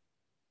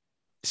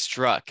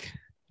struck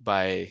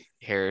by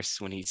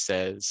Harris when he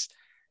says,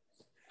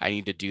 I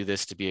need to do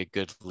this to be a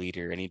good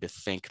leader. I need to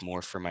think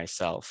more for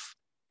myself.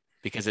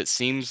 Because it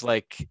seems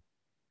like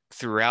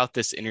throughout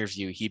this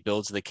interview, he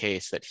builds the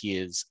case that he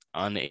is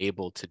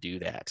unable to do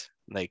that.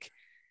 Like,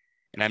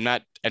 and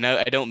I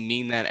don't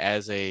mean that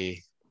as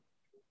a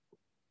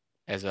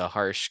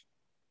harsh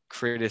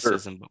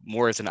criticism, but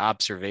more as an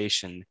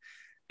observation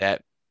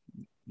that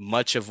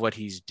much of what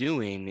he's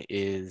doing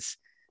is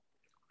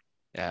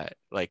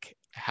like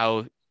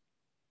how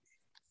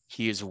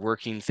he is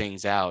working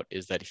things out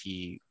is that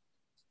he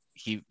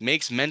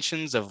makes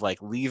mentions of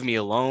like, leave me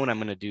alone, I'm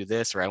going to do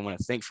this, or I want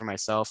to think for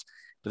myself.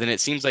 But then it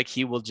seems like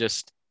he will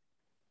just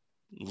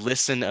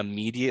listen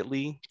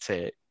immediately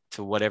to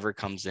whatever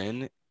comes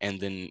in and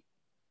then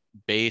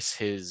base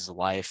his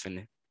life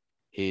and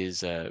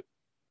his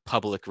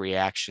public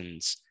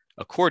reactions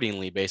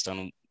accordingly based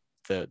on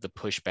the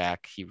pushback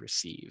he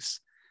receives.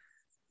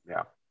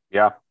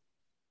 Yeah.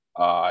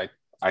 I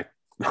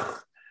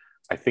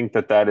I think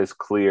that is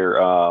clear.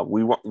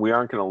 We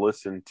aren't going to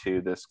listen to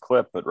this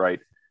clip, but right,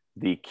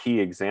 the key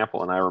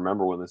example, and I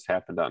remember when this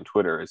happened on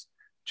Twitter, is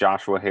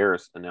Joshua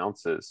Harris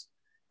announces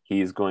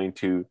he's going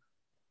to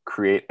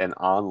create an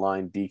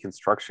online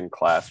deconstruction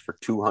class for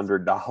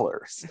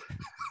 $200,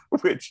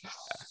 which,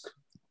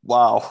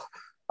 wow.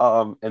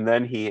 And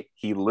then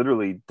he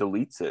literally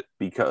deletes it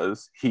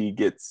because he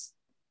gets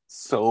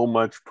so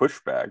much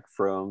pushback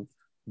from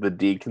the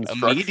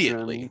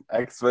deconstruction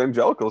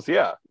evangelicals.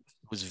 Yeah.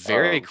 It was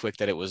very quick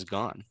that it was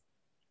gone.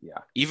 Yeah.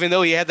 Even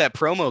though he had that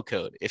promo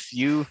code, if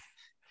you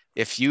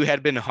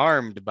had been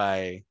harmed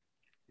by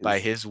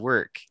his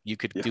work, you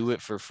could do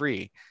it for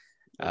free.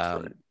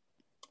 Right.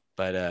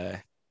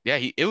 But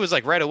it was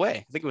like right away.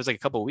 I think it was like a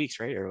couple of weeks,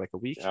 right? Or like a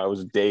week. Yeah, it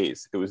was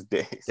days. It was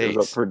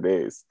up for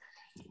days.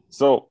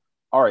 So,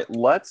 all right,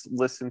 let's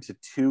listen to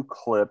two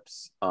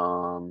clips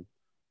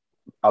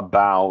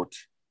about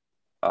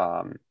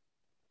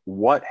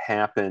what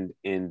happened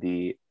in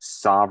the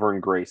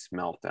Sovereign Grace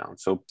meltdown.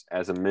 So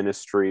as a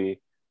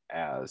ministry,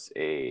 as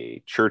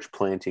a church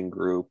planting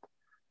group,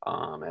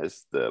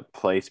 as the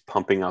place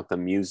pumping out the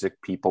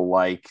music people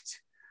liked,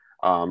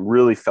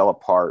 really fell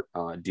apart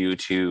due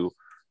to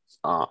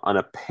an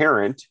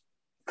apparent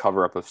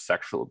cover-up of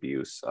sexual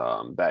abuse.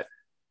 That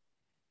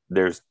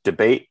there's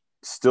debate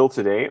still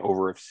today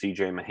over if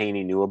CJ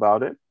Mahaney knew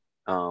about it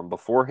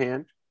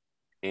beforehand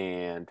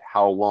and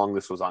how long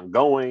this was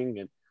ongoing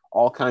and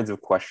all kinds of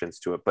questions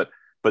to it.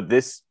 But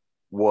this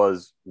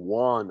was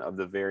one of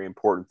the very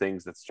important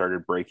things that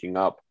started breaking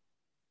up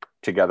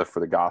Together for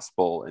the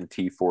Gospel and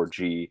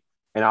T4G.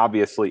 And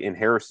obviously in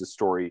Harris's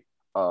story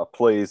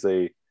plays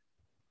a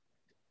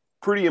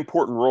pretty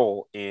important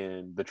role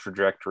in the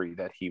trajectory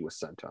that he was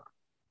sent on.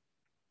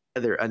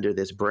 Under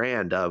this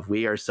brand of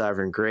we are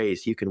Sovereign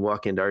Grace, you can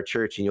walk into our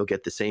church and you'll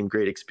get the same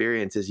great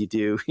experience as you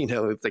do,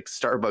 it's like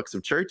Starbucks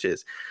of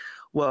churches.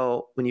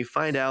 Well, when you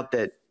find out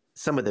that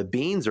some of the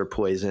beans are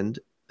poisoned,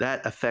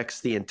 that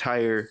affects the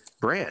entire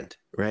brand,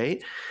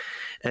 right?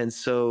 And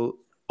so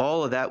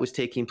all of that was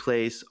taking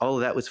place. All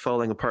of that was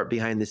falling apart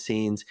behind the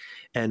scenes.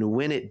 And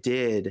when it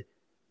did,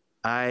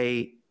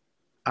 I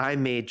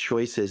made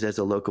choices as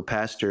a local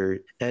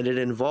pastor, and it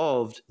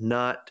involved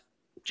not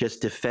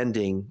just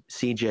defending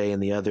CJ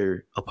and the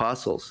other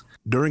apostles.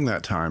 During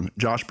that time,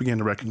 Josh began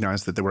to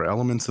recognize that there were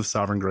elements of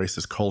Sovereign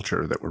Grace's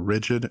culture that were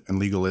rigid and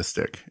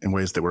legalistic in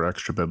ways that were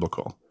extra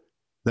biblical.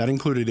 That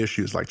included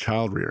issues like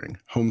child rearing,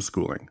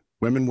 homeschooling,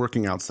 women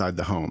working outside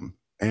the home,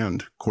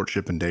 and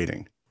courtship and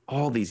dating.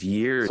 All these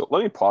years. So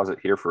let me pause it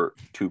here for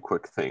two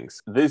quick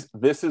things. This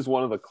is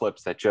one of the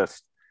clips that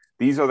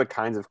these are the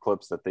kinds of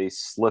clips that they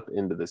slip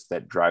into this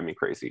that drive me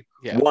crazy.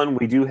 Yeah. One,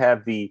 we do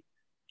have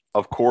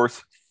of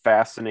course,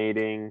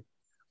 fascinating,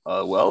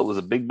 it was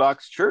a big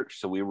box church,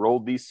 so we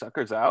rolled these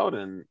suckers out,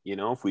 and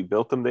if we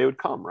built them, they would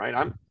come, right?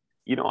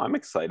 I'm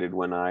excited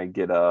when I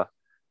get a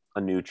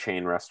new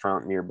chain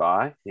restaurant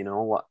nearby.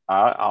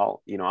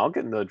 I'll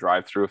get in the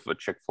drive-through if a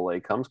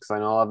Chick-fil-A comes, because I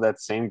know I'll have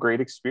that same great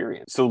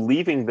experience. So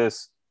leaving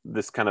this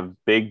kind of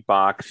big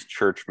box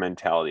church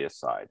mentality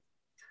aside,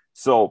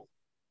 so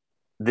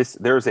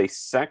there's a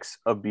sex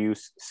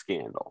abuse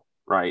scandal,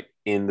 right,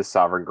 in the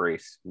Sovereign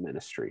Grace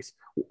Ministries.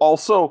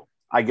 Also,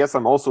 I guess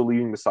I'm also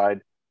leaving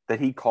aside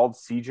that he called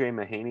CJ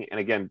Mahaney, and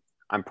again,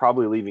 I'm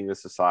probably leaving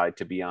this aside,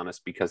 to be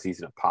honest, because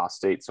he's an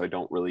apostate, so I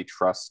don't really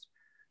trust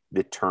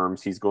the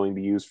terms he's going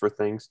to use for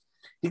things.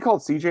 He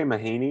called CJ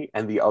Mahaney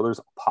and the others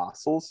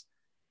apostles.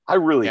 I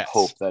really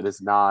hope that is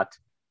not,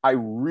 I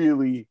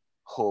really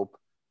hope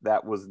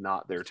that was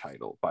not their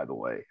title, by the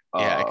way.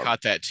 Yeah, I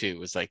caught that too. It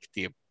was like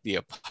the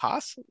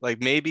apostle, like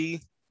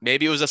maybe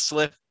it was a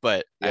slip,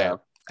 but yeah.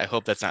 I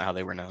hope that's not how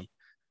they were known.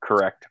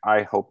 Correct.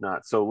 I hope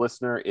not. So,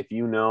 listener, if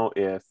you know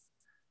if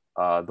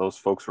those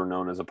folks were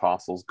known as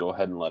apostles, go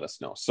ahead and let us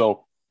know.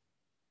 So,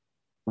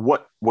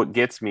 what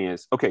gets me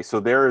is, okay, so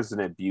there is an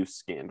abuse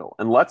scandal,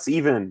 and let's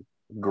even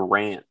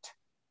grant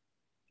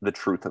the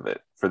truth of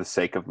it for the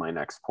sake of my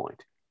next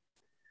point.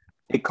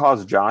 It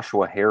caused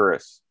Joshua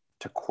Harris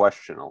to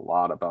question a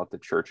lot about the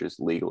church's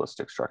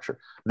legalistic structure.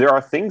 There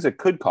are things that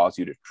could cause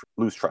you to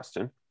lose trust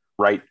in,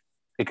 right?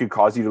 It could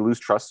cause you to lose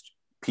trust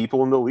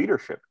people in the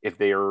leadership if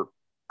they are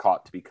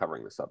caught to be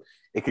covering this up.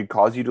 It could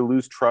cause you to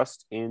lose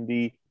trust in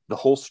the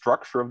whole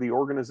structure of the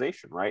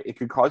organization, right? It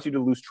could cause you to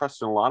lose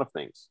trust in a lot of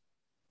things.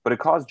 But it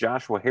caused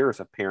Joshua Harris,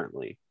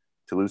 apparently,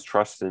 to lose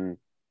trust in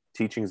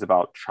teachings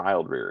about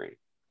child rearing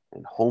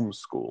and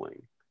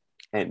homeschooling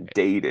and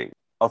dating.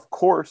 Of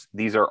course,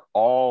 these are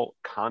all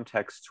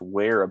contexts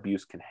where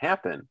abuse can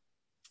happen.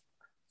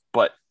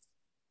 But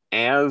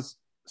as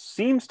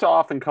seems to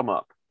often come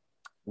up,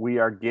 we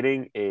are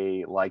getting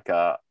a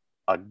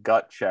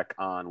gut check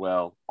on,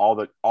 well, all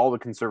the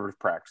conservative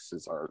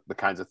practices are the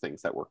kinds of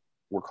things that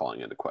we're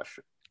calling into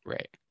question.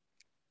 Right.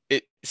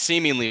 It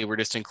seemingly we're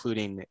just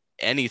including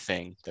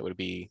anything that would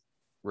be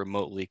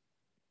remotely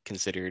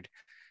considered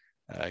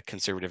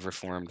conservative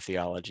reformed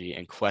theology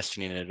and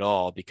questioning it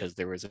all because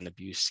there was an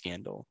abuse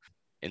scandal,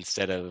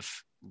 instead of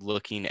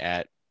looking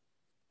at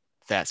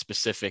that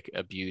specific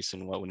abuse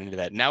and what went into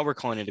that. Now we're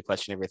calling into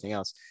question everything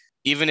else,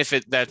 even if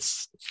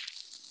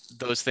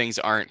those things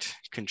aren't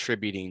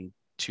contributing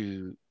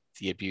to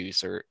the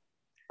abuse or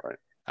right.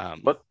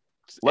 But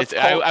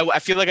I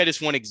feel like I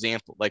just want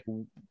example, like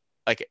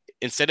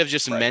instead of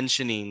just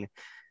mentioning,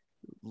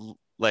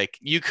 like,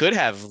 you could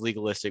have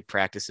legalistic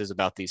practices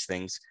about these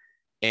things,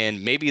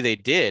 and maybe they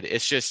did.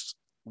 It's just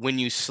when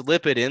you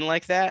slip it in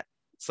like that,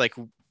 it's like,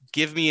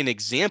 give me an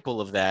example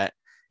of that,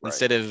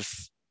 instead of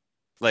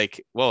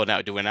like, well,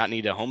 now do I not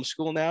need to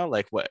homeschool now?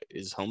 Like, what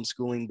is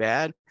homeschooling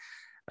bad?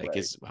 Like,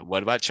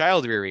 what about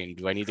child rearing?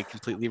 Do I need to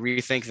completely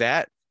rethink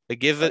that? Like,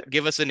 give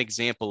us an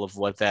example of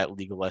what that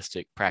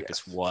legalistic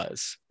practice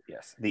was.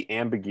 Yes, the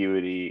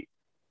ambiguity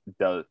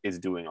is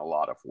doing a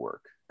lot of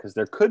work, because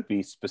there could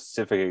be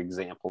specific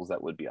examples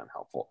that would be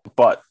unhelpful.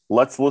 But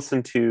let's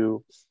listen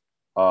to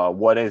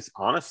what is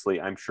honestly,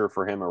 I'm sure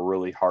for him, a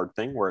really hard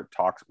thing, where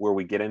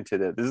we get into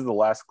this is the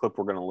last clip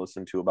we're going to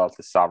listen to about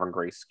the Sovereign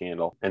Grace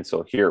scandal. And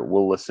so here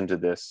we'll listen to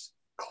this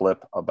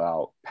clip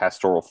about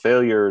pastoral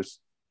failures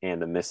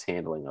and the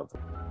mishandling of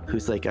them.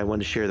 Who's like, I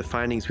want to share the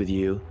findings with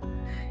you.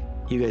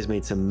 You guys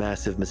made some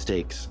massive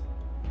mistakes,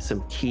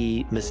 some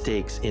key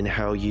mistakes in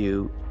how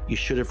you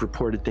should have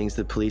reported things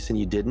to the police and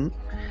you didn't.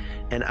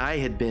 And I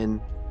had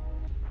been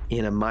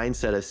in a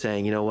mindset of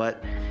saying, you know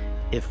what,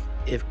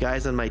 if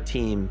guys on my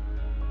team,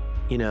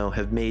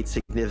 have made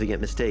significant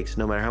mistakes,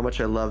 no matter how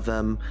much I love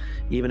them,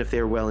 even if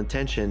they're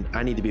well-intentioned,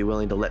 I need to be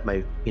willing to let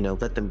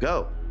them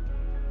go,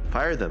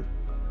 fire them,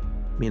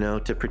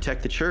 to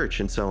protect the church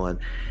and so on.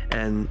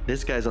 And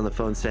this guy's on the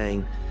phone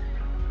saying,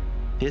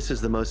 this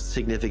is the most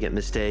significant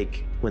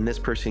mistake. When this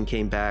person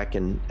came back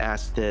and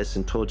asked this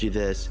and told you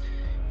this,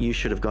 you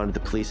should have gone to the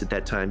police at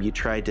that time. You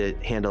tried to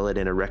handle it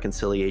in a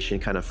reconciliation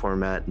kind of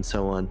format and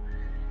so on.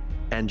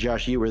 And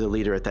Josh, you were the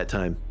leader at that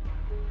time.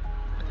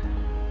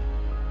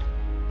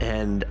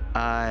 And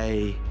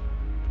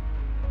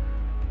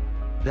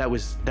that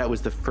was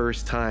the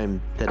first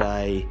time that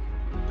I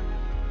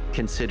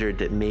considered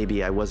that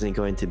maybe I wasn't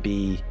going to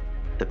be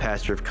the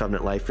pastor of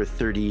Covenant Life for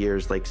 30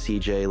 years like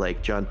CJ,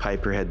 like John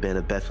Piper had been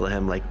of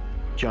Bethlehem, like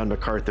John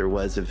MacArthur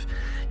was of,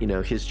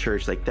 his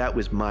church. Like, that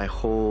was my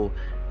whole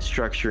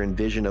structure and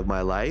vision of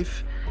my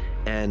life.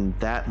 And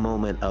that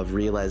moment of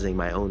realizing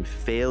my own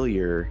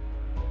failure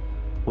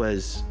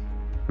was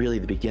really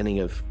the beginning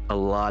of a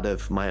lot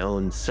of my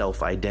own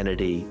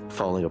self-identity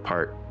falling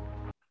apart.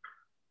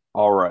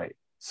 All right.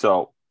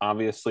 So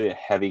obviously a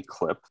heavy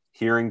clip.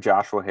 Hearing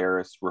Joshua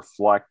Harris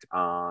reflect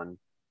on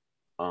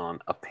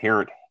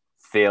apparent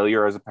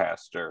failure as a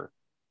pastor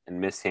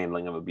and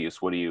mishandling of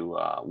abuse. What do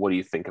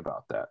you think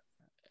about that?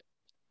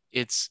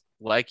 It's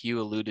like you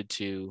alluded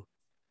to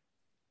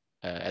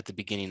at the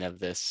beginning of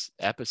this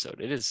episode.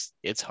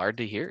 It's hard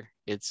to hear.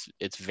 It's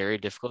very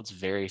difficult. It's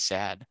very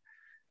sad.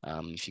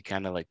 If you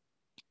kind of like,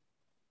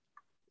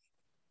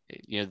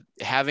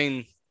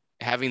 having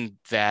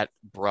that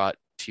brought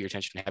to your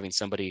attention, having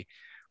somebody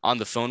on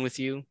the phone with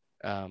you,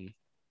 and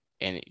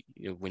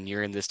when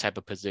you're in this type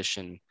of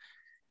position,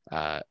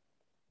 I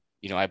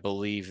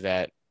believe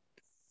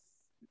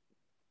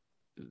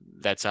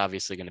that's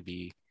obviously going to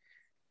be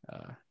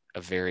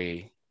a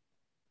very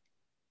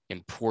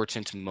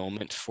important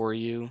moment for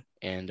you,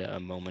 and a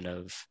moment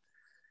of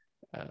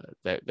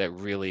that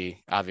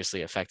really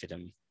obviously affected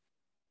him.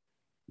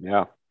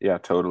 Yeah,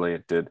 totally.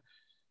 It did.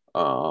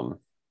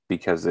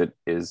 Because it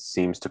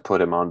seems to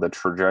put him on the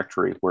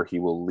trajectory where he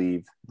will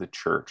leave the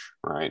church,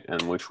 right?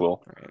 And which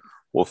we'll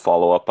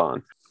follow up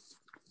on.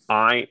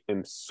 I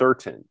am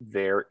certain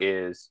there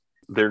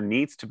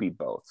needs to be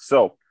both.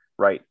 So,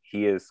 right,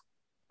 he is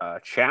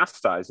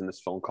chastised in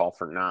this phone call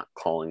for not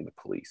calling the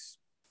police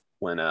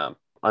when an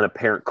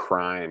apparent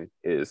crime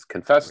is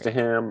confessed to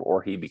him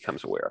or he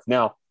becomes aware of.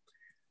 Now,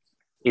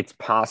 It's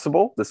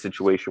possible the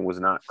situation was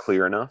not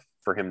clear enough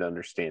for him to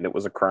understand it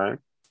was a crime.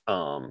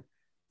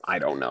 I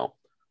don't know.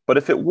 But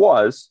if it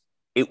was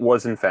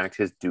in fact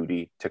his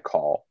duty to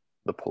call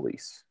the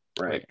police,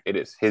 right? It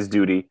is his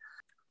duty.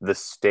 The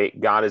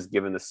state, God has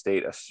given the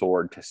state a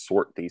sword to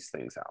sort these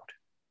things out.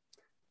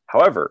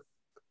 However,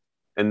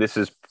 and this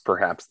is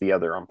perhaps the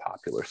other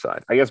unpopular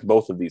side. I guess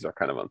both of these are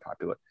kind of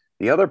unpopular.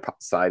 The other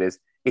side is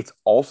it's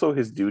also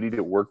his duty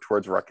to work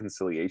towards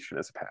reconciliation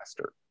as a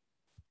pastor.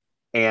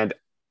 And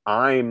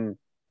I'm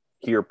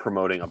here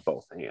promoting a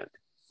both and,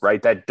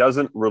 right? That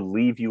doesn't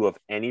relieve you of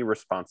any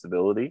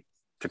responsibility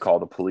to call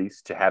the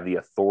police, to have the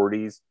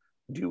authorities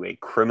do a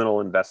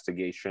criminal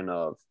investigation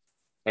of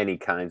any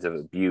kinds of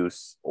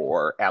abuse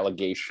or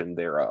allegation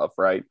thereof,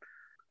 right?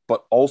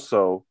 But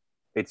also,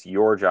 it's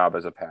your job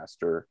as a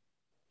pastor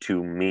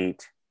to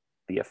meet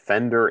the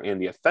offender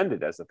and the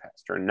offended as a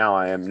pastor. And now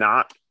I am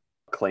not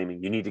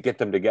claiming you need to get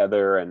them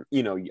together. And,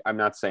 I'm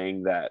not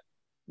saying that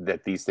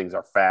these things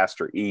are fast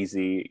or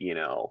easy,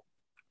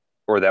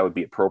 or that would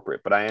be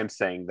appropriate. But I am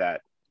saying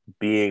that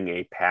being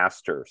a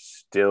pastor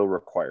still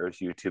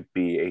requires you to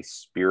be a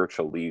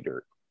spiritual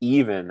leader,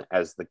 even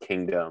as the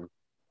kingdom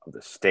of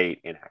the state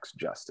enacts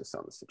justice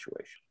on the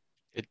situation.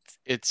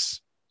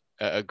 It's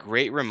a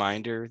great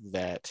reminder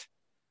that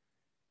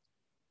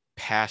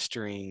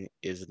pastoring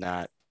is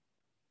not,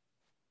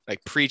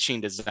 like,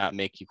 preaching does not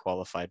make you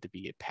qualified to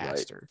be a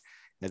pastor.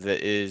 Right.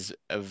 That is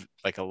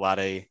like a lot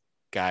of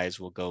guys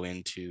will go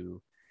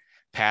into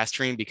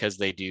pastoring because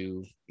they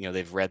do,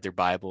 they've read their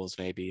Bibles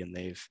maybe, and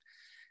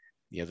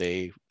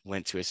they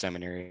went to a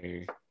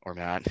seminary or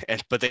not,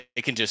 but they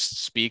can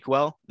just speak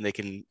well and they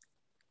can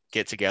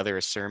get together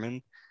a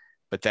sermon.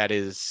 But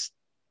that's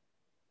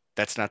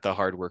not the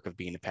hard work of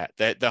being a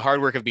pastor. The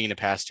hard work of being a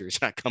pastor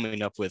is not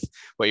coming up with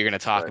what you're going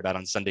to talk about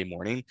on Sunday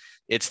morning.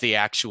 It's the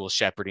actual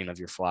shepherding of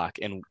your flock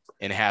and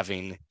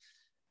having,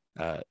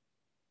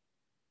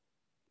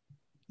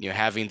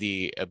 having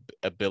the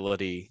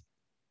ability,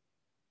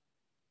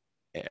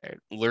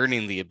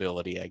 learning the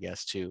ability, I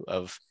guess, too,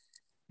 of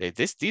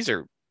these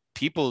are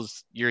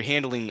people's, you're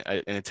handling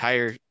an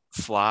entire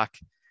flock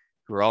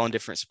who are all in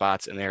different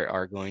spots, and there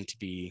are going to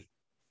be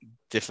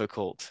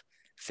difficult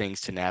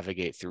things to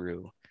navigate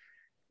through.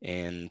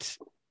 And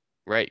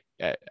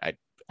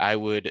I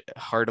would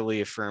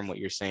heartily affirm what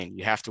you're saying.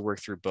 You have to work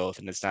through both,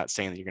 and it's not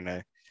saying that you're going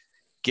to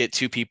get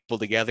two people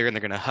together and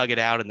they're going to hug it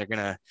out and they're going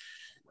to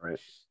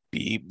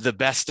be the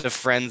best of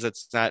friends.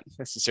 That's not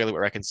necessarily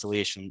what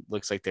reconciliation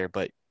looks like there.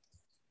 But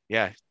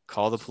yeah,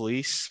 call the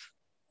police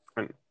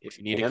if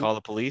you need to call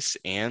the police,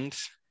 and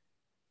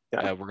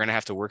we're going to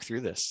have to work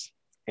through this.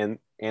 And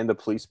the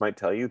police might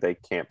tell you they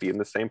can't be in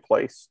the same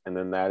place, and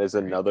then that is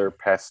another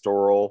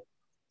pastoral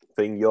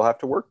thing you'll have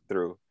to work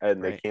through,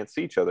 and they can't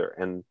see each other,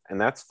 and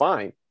that's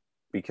fine,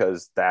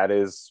 because that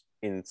is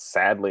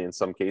sadly in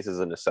some cases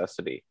a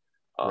necessity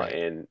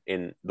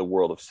in the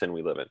world of sin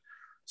we live in.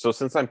 So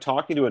since I'm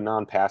talking to a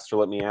non-pastor,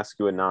 let me ask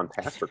you a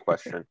non-pastor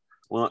question.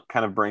 Well, it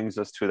kind of brings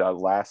us to the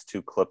last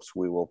two clips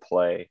we will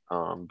play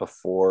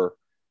before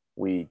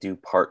we do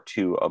part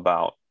 2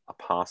 about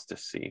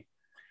apostasy.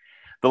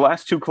 The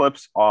last two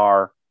clips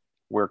are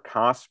where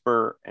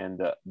Cosper and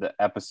the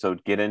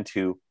episode get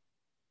into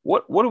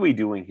what are we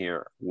doing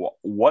here?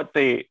 What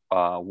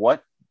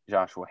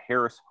Joshua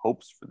Harris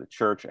hopes for the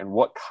church, and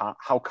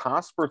how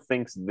Cosper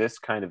thinks this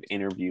kind of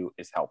interview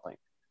is helping.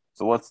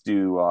 So let's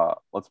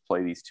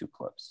play these two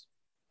clips.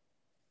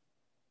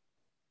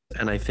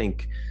 And I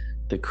think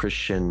the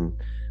Christian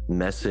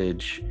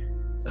message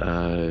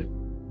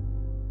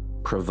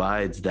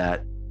provides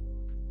that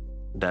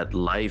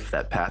life,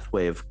 that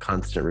pathway of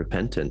constant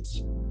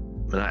repentance.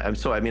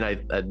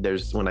 And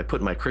there's, when I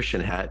put my Christian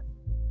hat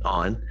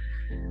on,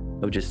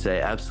 I would just say,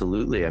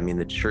 absolutely. I mean,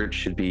 the church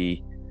should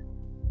be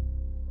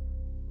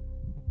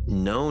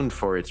known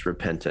for its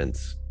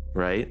repentance,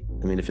 right?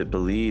 I mean, if it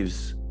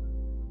believes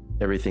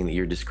everything that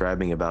you're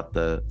describing about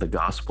the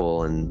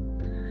gospel and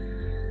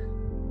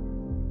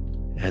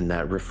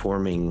that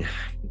reforming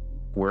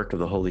work of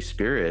the Holy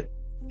Spirit,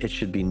 it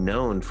should be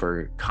known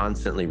for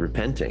constantly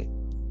repenting.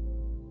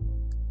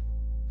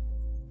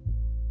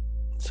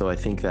 So I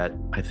think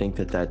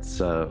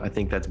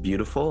that's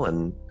beautiful,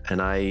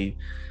 and I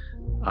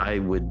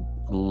would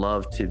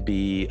love to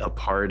be a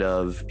part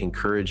of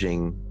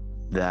encouraging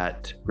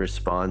that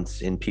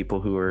response in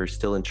people who are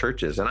still in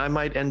churches. And I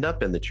might end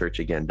up in the church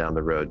again down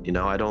the road.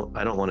 I don't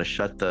want to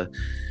shut the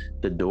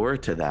door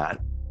to that.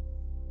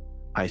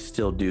 I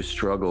still do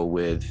struggle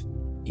with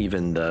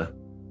even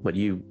what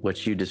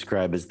you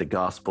describe as the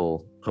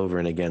gospel over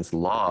and against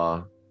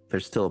law.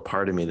 There's still a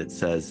part of me that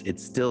says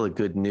it's still a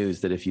good news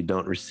that if you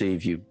don't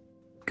receive, you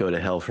go to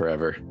hell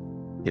forever.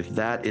 If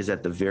that is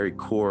at the very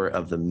core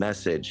of the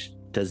message,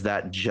 does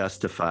that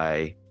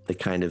justify the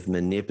kind of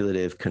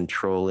manipulative,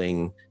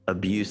 controlling,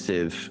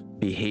 abusive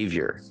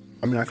behavior?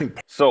 I mean, I think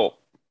so.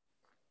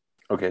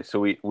 Okay, so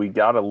we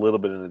got a little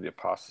bit into the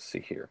apostasy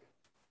here.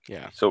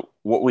 Yeah. So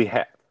what we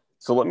have.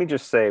 So let me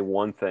just say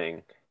one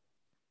thing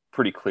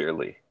pretty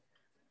clearly.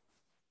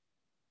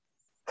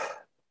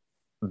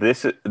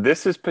 this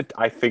is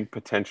I think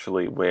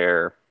potentially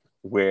where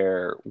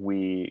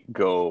we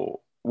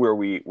go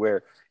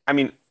where I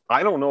mean,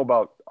 I don't know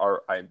about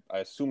I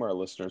assume our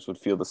listeners would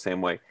feel the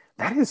same way.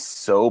 That is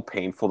so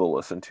painful to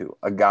listen to.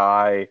 A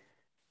guy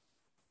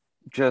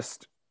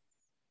just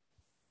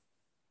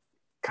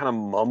kind of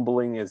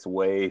mumbling his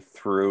way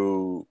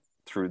through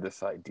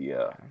this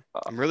idea.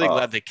 I'm really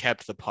glad they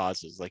kept the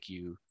pauses. Like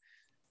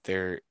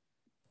they're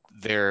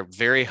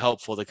very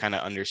helpful to kind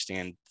of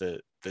understand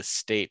the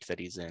state that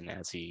he's in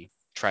as he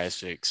tries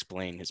to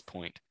explain his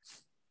point.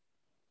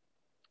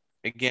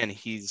 Again,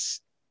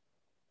 he's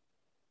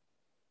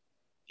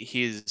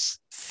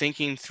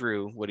thinking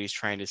through what he's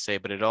trying to say,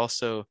 but it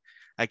also,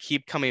 I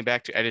keep coming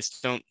back to, I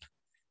just don't,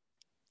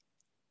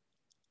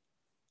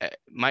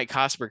 Mike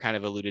Cosper kind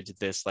of alluded to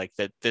this, like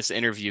that this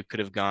interview could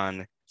have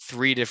gone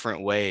 3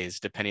 different ways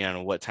depending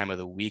on what time of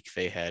the week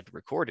they had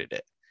recorded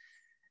it.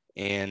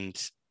 And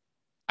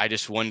I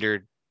just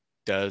wondered,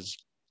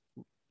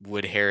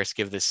 would Harris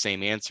give the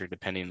same answer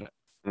depending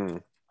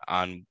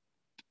on,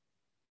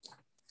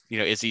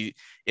 is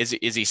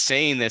he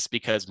saying this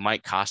because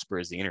Mike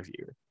Cosper is the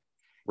interviewer?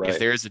 Right. If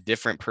there's a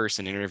different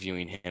person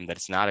interviewing him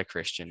that's not a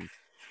Christian,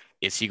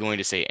 is he going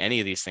to say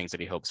any of these things that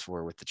he hopes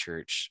for with the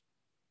church?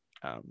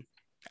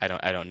 I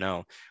don't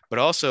know. But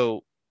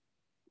also,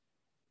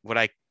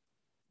 what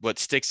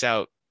sticks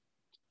out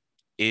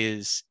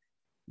is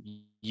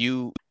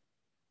you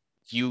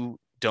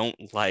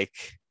don't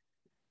like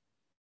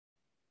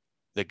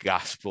the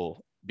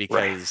gospel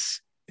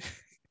because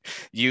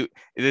you're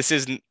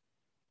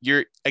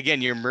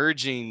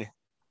merging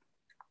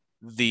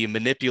the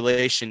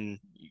manipulation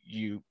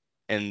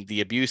and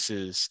the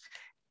abuses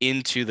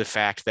into the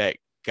fact that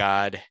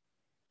God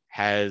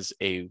has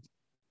the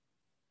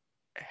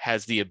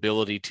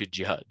ability to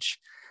judge,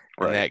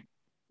 and that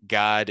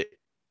God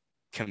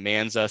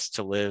commands us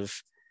to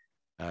live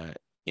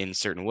in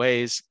certain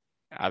ways.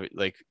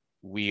 Like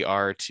we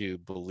are to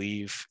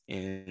believe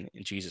in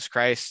Jesus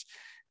Christ.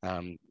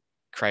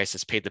 Christ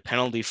has paid the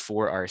penalty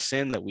for our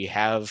sin, that we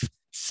have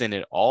sin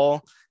at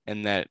all,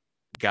 and that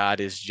God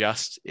is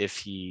just if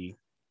he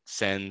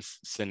sends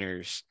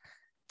sinners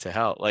to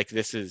hell. Like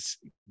this is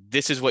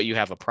what you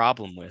have a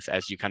problem with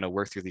as you kind of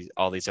work through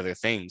all these other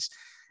things.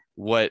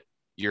 What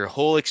your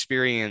whole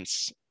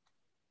experience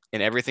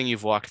and everything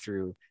you've walked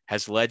through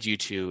has led you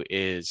to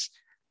is,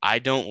 I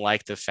don't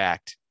like the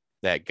fact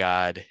that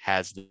God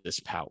has this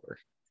power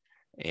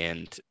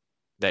and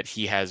that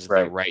he has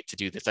the right to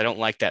do this. I don't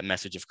like that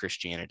message of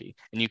Christianity.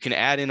 And you can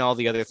add in all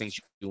the other things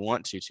you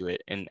want to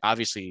it. And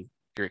obviously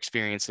your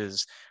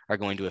experiences are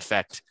going to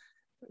affect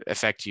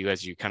you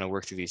as you kind of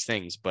work through these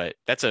things. But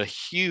that's a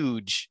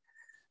huge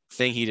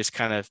thing he just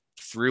kind of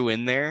threw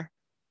in there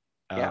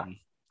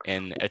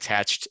and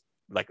attached.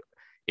 Like,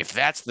 if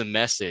that's the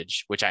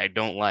message, which I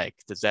don't like,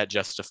 does that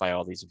justify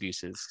all these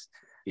abuses?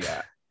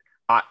 Yeah.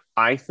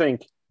 I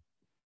think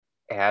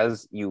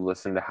as you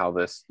listen to how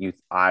this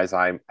as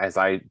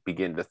I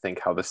begin to think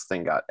how this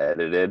thing got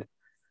edited,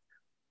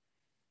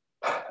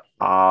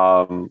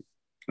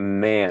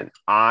 man,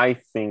 I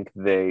think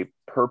they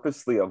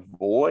purposely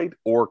avoid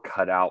or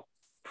cut out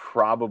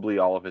probably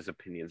all of his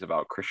opinions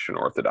about Christian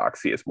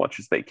orthodoxy as much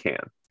as they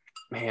can.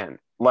 Man,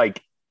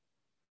 like,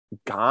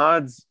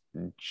 God's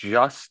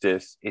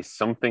justice is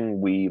something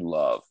we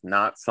love,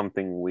 not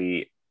something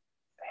we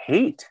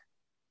hate,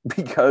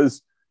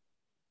 because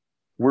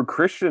we're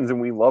Christians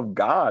and we love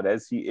God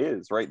as he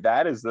is, right?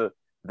 That is the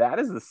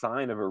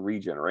sign of a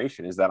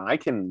regeneration, is that I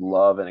can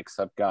love and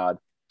accept God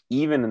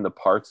even in the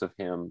parts of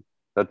him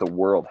that the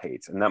world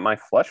hates and that my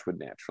flesh would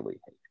naturally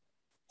hate.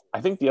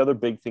 I think the other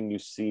big thing you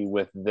see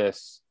with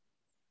this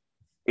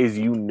is,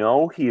 he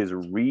is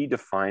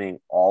redefining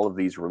all of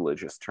these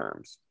religious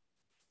terms.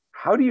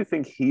 How do you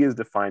think he is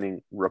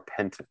defining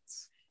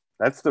repentance?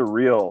 That's the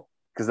real,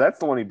 because that's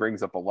the one he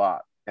brings up a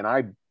lot, and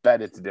I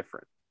bet it's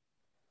different.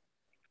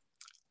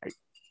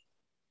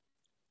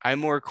 I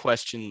more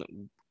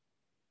question,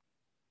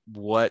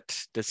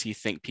 what does he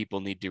think people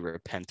need to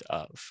repent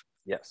of?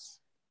 Yes.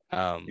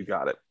 You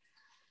got it.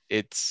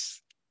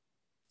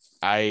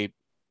 I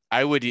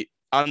would,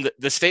 on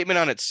the statement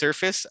on its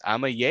surface,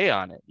 I'm a yay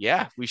on it.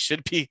 Yeah, we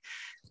should be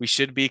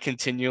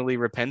continually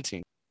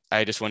repenting.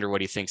 I just wonder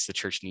what he thinks the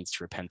church needs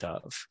to repent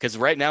of. Because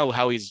right now,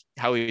 how he's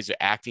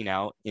acting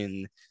out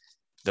in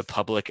the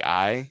public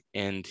eye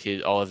and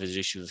all of his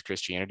issues with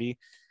Christianity,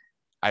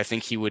 I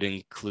think he would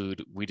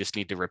include, we just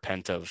need to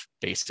repent of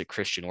basic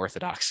Christian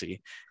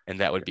orthodoxy, and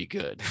that would be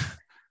good.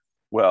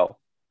 Well,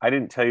 I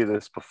didn't tell you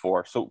this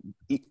before. So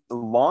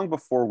long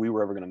before we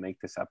were ever going to make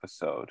this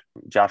episode,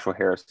 Joshua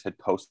Harris had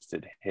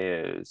posted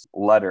his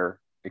letter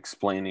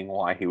explaining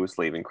why he was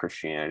leaving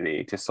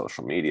Christianity to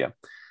social media.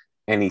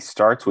 And he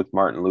starts with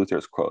Martin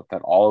Luther's quote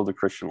that all of the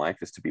Christian life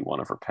is to be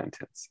one of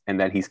repentance, and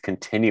that he's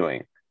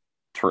continuing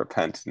to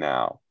repent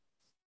now,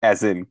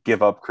 as in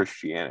give up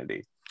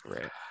Christianity.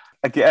 Right.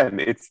 Again,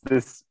 it's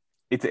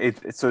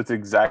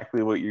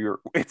exactly what you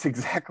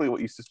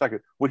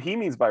suspected. What he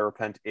means by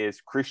repent is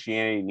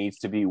Christianity needs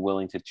to be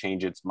willing to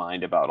change its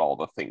mind about all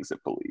the things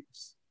it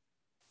believes.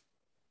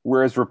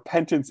 Whereas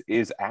repentance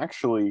is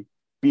actually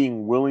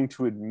being willing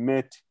to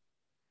admit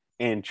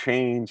and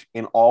change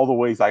in all the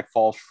ways I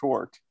fall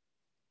short,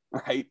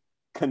 right?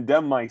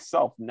 Condemn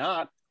myself,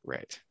 not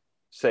Right.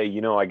 say,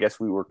 I guess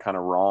we were kind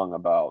of wrong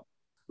about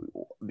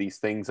these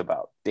things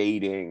about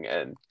dating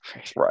and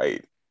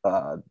right.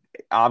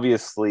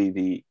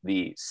 Obviously,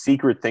 the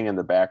secret thing in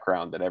the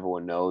background that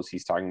everyone knows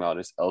he's talking about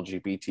is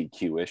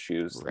LGBTQ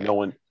issues. Right.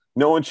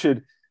 No one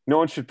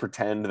should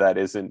pretend that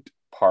isn't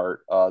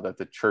part that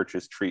the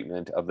church's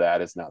treatment of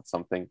that is not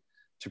something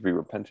to be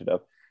repented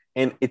of.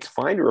 And it's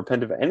fine to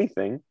repent of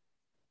anything.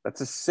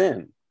 That's a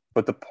sin.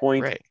 But the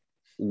point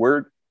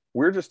we're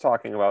just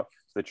talking about,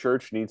 the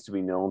church needs to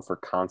be known for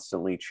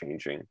constantly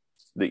changing,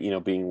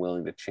 being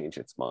willing to change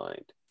its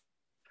mind.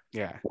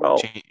 Yeah.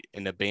 Well,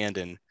 and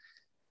abandon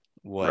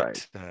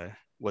what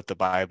the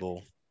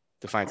Bible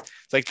defines.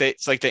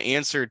 It's like the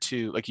answer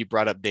to, like, you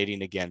brought up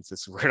dating again.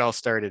 This is where it all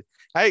started.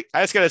 I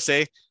just gotta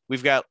say,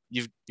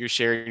 you're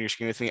sharing your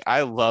screen with me.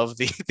 I love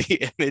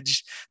the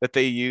image that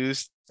they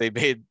used. They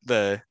made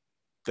the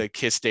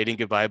Kiss Dating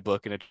Goodbye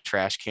book in a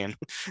trash can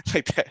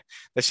like that.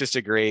 That's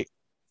a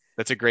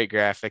great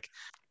graphic.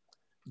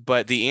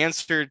 But the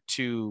answer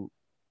to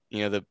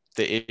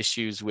the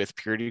issues with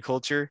purity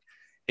culture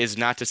is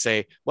not to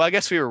say, well, I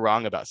guess we were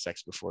wrong about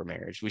sex before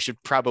marriage. We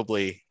should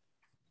probably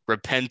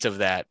repent of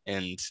that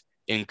and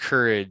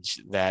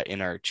encourage that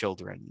in our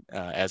children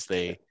as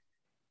they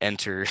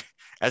turn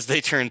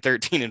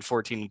 13 and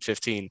 14 and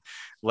 15.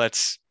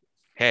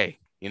 Hey,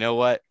 you know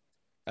what?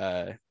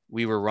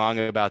 We were wrong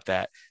about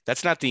that.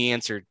 That's not the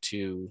answer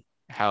to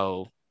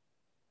how,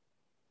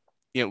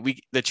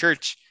 the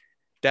church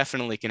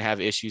definitely can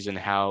have issues in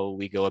how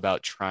we go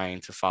about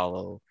trying to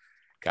follow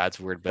God's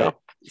word. But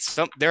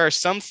there are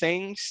some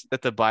things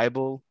that the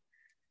Bible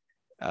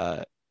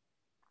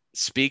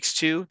speaks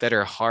to that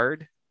are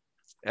hard,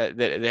 that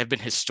have been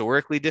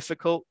historically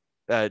difficult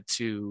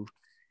to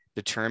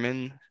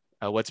determine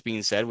what's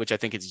being said, which I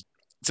think is,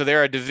 so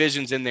there are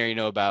divisions in there,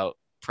 about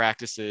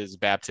practices,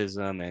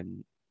 baptism,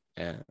 and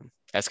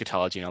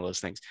eschatology and all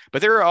those things.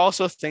 But there are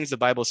also things the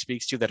Bible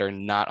speaks to that are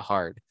not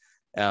hard.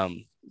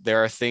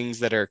 There are things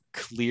that are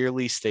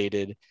clearly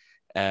stated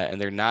and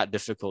they're not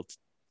difficult.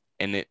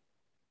 And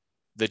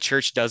the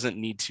church doesn't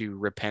need to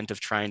repent of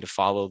trying to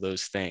follow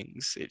those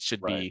things. It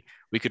should be,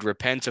 we could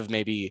repent of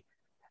maybe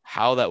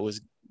how that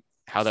was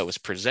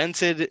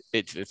presented.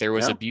 If there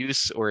was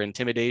abuse or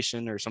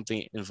intimidation or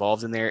something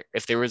involved in there,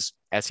 if there was,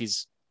 as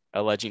he's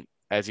alluding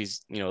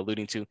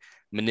to,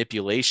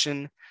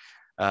 manipulation,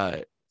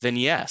 then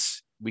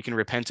yes, we can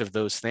repent of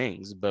those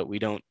things, but we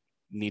don't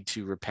need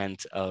to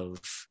repent of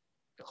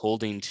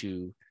holding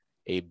to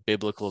a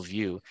biblical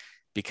view,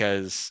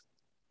 because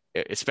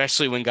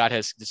especially when God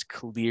has just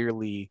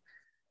clearly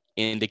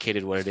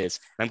indicated what it is.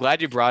 And I'm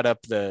glad you brought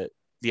up the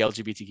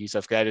LGBTQ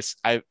stuff, because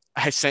I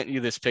sent you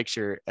this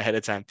picture ahead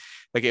of time.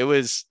 Like,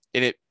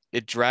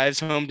 it drives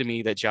home to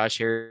me that Josh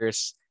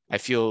Harris, I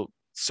feel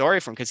sorry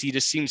for him, because he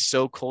just seems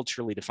so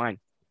culturally defined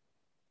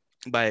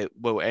by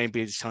what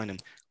anybody's telling him.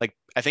 Like,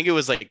 I think it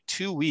was like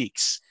 2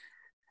 weeks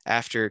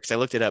after, because I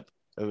looked it up,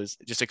 it was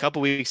just a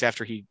couple weeks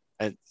after he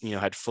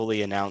had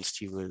fully announced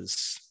he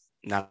was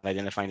not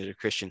identifying as a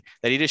Christian,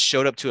 that he just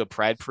showed up to a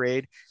pride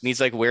parade, and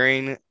he's like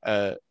wearing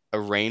a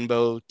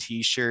rainbow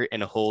t-shirt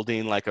and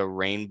holding like a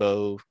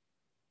rainbow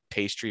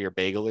pastry or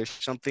bagel or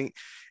something,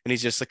 and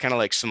he's just like, kind of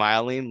like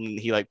smiling, and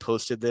he like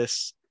posted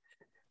this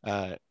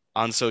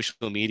on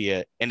social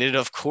media, and it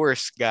of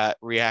course got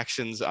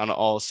reactions on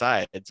all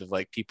sides of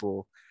like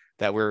people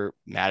that were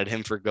mad at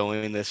him for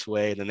going this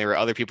way, and then there were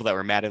other people that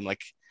were mad at him,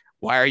 like,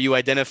 why are you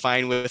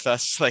identifying with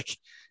us? Like,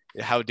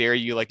 how dare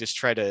you like just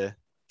try to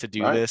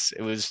do this?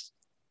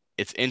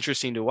 It's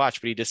interesting to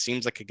watch, but he just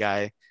seems like a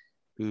guy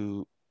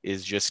who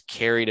is just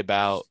carried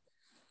about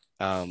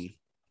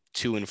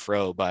to and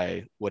fro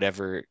by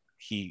whatever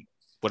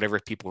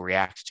people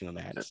react to him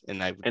as.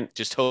 And I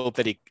just hope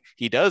that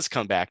he does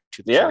come back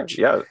to the church.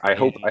 Yeah, I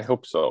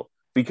hope so.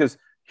 Because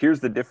here's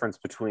the difference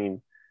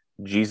between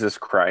Jesus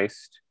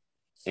Christ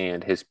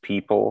and his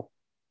people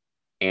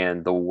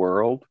and the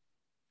world.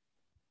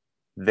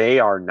 They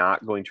are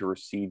not going to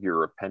receive your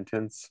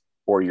repentance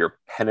or your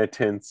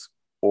penitence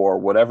or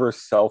whatever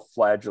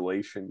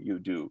self-flagellation you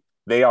do.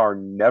 They are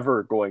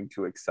never going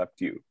to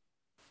accept you,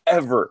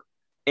 ever.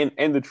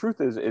 And the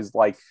truth is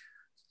like,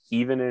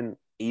 even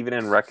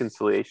in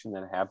reconciliation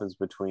that happens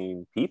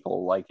between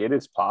people, like, it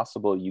is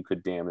possible you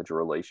could damage a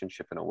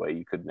relationship in a way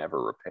you could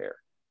never repair.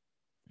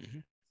 Mm-hmm.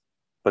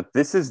 But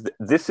this is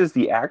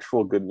the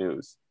actual good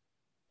news,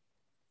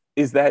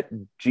 is that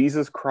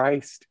Jesus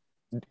Christ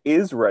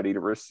is ready to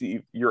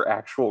receive your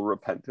actual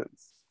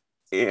repentance.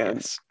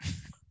 And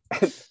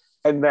yes.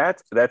 and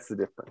that's the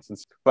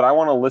difference. But I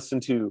want to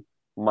listen to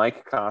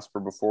Mike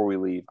Cosper before we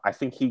leave. I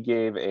think he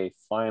gave a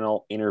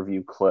final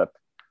interview clip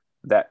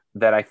that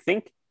I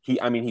think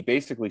he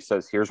basically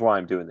says, here's why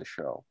I'm doing the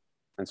show.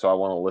 And so I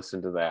want to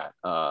listen to that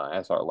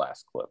as our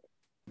last clip.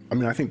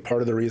 I think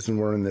part of the reason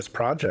we're in this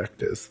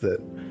project is that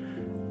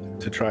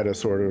to try to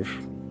sort of,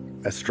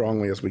 as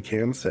strongly as we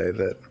can, say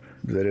that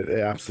it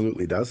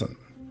absolutely doesn't.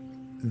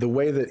 the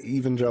way that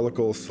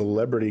evangelical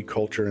celebrity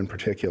culture in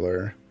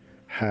particular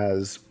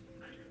has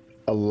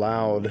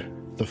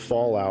allowed the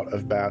fallout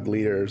of bad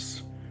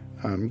leaders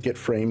get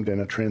framed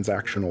in a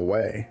transactional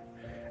way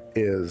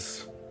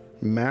is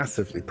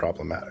massively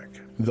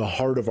problematic. The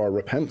heart of our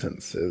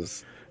repentance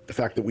is the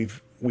fact that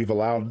we've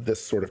allowed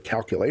this sort of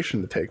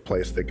calculation to take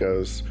place that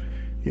goes,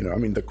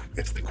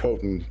 it's the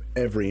quote in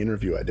every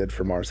interview I did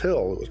for Mars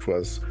Hill, which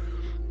was,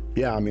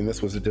 yeah,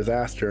 this was a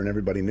disaster and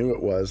everybody knew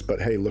it was,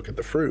 but hey, look at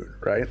the fruit,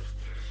 right?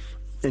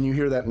 And you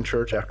hear that in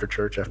church after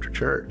church after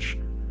church.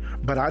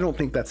 But I don't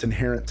think that's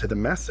inherent to the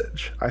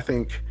message. I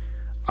think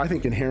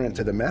inherent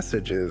to the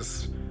message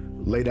is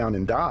lay down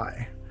and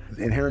die.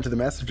 Inherent to the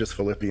message is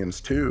Philippians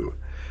 2.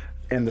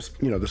 And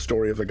the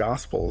story of the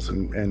Gospels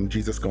and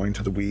Jesus going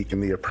to the weak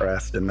and the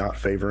oppressed and not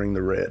favoring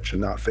the rich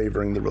and not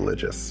favoring the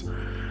religious.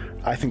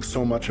 I think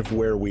so much of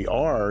where we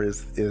are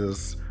is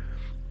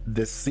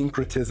this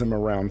syncretism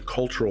around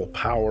cultural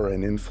power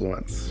and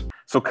influence.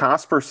 So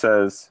Cosper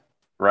says,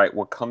 right,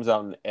 what comes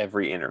out in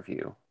every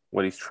interview,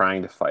 what he's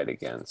trying to fight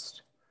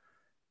against,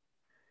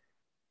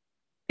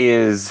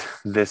 is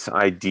this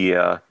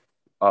idea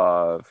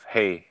of,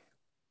 hey,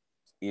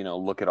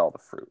 look at all the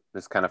fruit,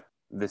 this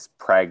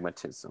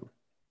pragmatism.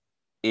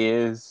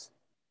 Is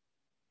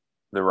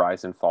the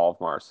rise and fall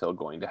of Mars Hill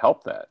going to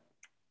help that?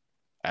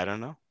 I don't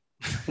know.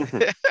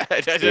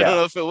 I don't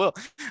know if it will.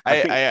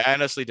 I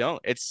honestly don't.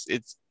 It's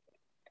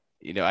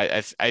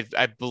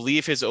I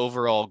believe his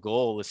overall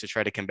goal is to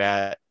try to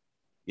combat,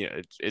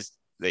 is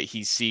that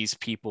he sees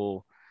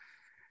people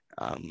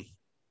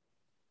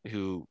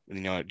who,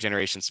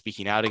 generations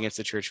speaking out against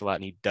the church a lot,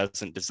 and he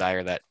doesn't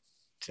desire that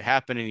to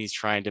happen, and he's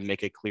trying to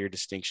make a clear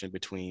distinction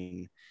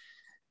between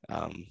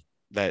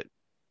that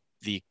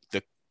the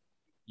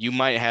you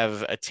might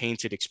have a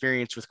tainted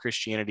experience with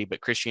Christianity,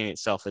 but Christianity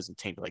itself isn't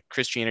tainted. Like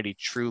Christianity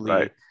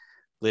truly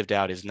lived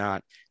out is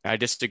not. And I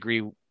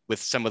disagree with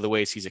some of the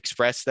ways he's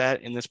expressed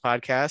that in this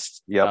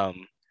podcast. Yep.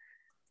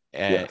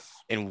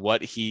 And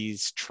what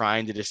he's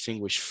trying to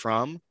distinguish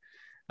from.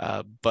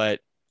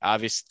 But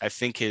obviously, I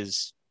think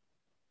his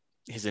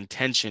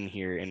intention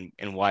here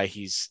and why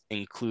he's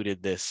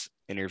included this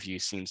interview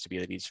seems to be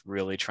that he's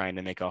really trying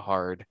to make a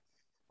hard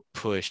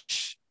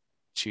push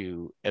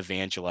to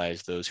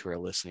evangelize those who are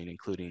listening,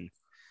 including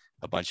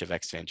a bunch of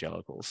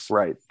ex-evangelicals.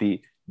 Right.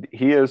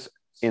 He is,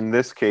 in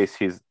this case,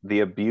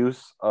 the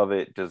abuse of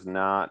it does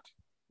not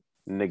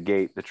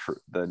negate the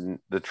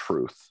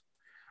truth.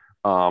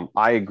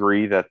 I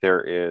agree that there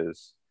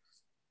is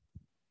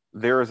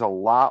a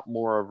lot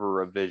more of a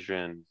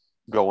revision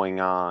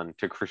going on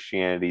to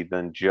Christianity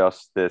than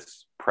just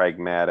this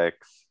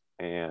pragmatics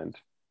and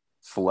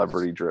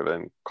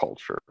celebrity-driven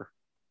culture.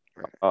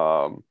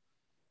 Right.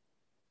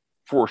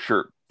 For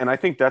sure. And I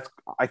think that's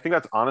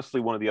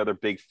honestly one of the other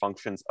big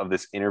functions of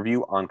this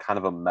interview on kind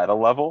of a meta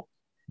level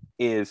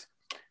is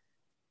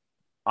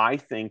I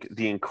think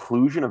the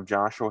inclusion of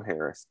Joshua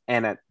Harris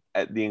and at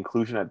the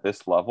inclusion at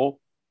this level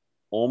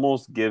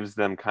almost gives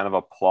them kind of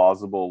a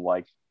plausible,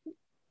 like,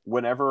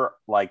 whenever,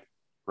 like,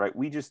 right,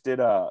 we just did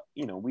a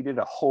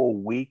whole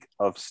week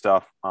of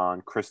stuff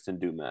on Kristen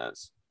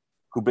Dumas,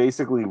 who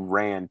basically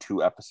ran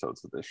 2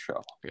 episodes of this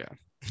show. Yeah.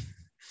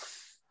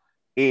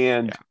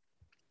 And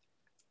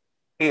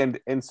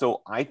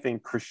so I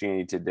think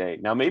Christianity Today,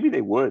 now maybe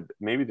they would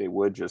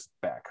just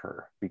back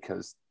her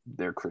because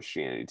they're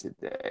Christianity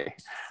Today.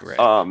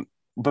 Right.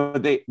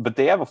 But they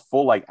have a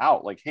full, like,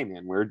 out, like, hey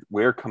man,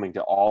 we're coming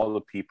to all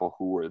the people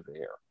who were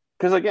there.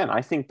 Because again,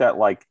 I think that,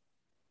 like,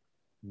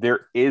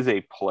 there is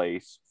a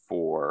place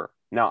for,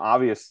 now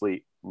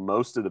obviously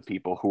most of the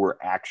people who were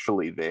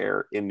actually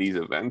there in these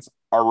events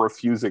are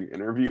refusing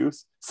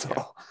interviews.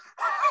 So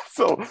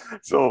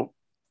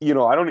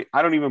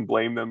I don't even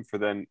blame them for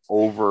then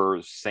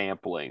over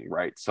sampling,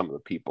 right, some of the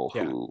people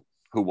who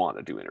want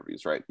to do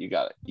interviews, right? You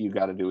got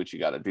to do what you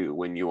got to do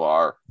when you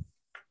are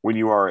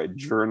a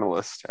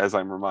journalist, as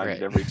I'm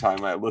reminded every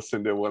time I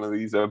listen to one of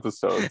these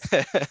episodes.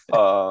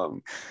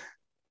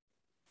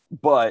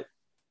 But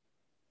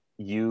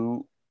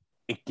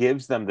it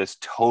gives them this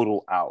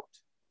total out,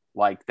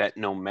 like that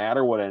no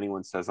matter what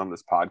anyone says on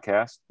this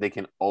podcast, they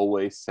can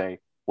always say,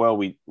 well,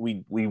 we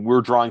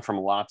were drawing from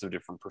lots of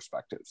different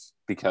perspectives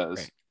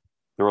because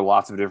there were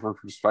lots of different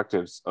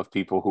perspectives of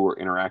people who were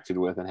interacted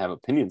with and have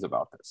opinions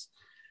about this.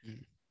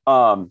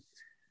 And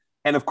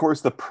of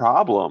course, the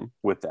problem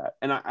with that,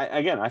 and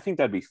I think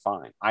that'd be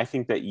fine. I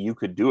think that you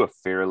could do a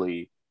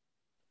fairly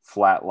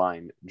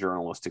flatline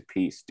journalistic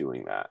piece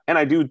doing that. And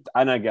I do.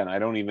 And again,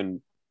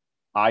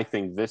 I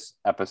think this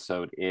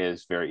episode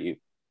is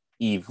very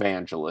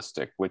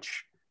evangelistic,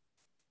 which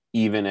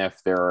even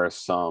if there are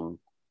some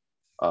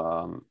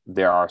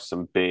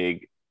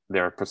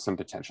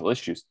potential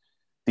issues.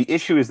 The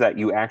issue is that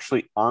you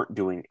actually aren't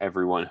doing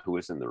everyone who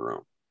is in the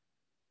room.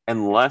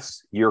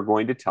 Unless you're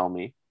going to tell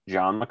me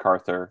John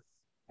MacArthur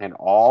and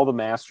all the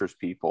Masters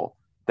people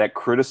that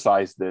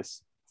criticized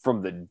this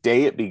from the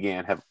day it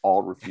began have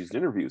all refused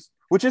interviews,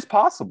 which is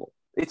possible.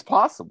 It's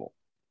possible.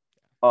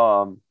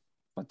 But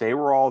they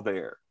were all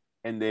there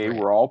and they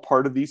were all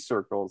part of these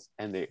circles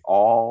and they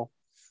all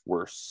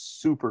were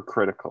super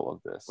critical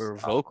of this. We're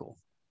vocal.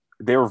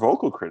 They were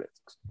vocal critics.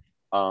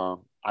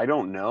 I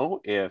don't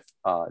know if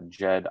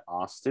Jed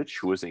Ostich,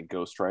 who was a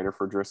ghostwriter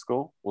for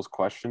Driscoll, was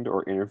questioned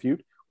or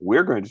interviewed.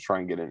 We're going to try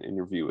and get an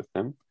interview with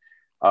him.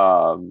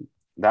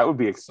 That would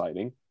be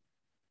exciting.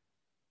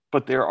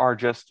 But there are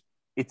just,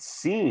 it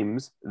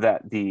seems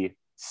that the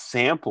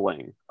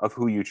sampling of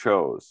who you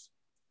chose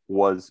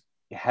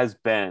has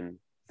been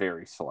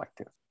very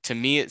selective. To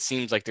me, it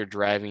seems like they're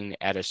driving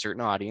at a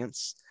certain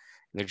audience.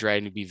 And they're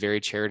trying to be very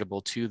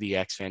charitable to the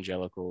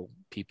ex-evangelical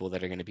people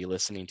that are going to be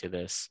listening to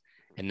this.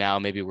 And now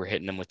maybe we're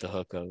hitting them with the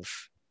hook of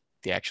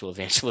the actual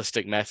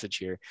evangelistic message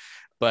here.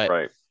 But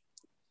right.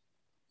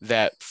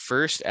 That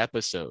first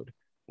episode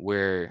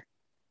where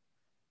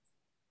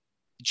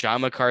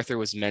John MacArthur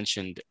was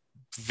mentioned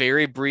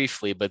very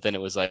briefly, but then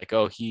it was like,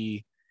 oh,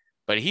 he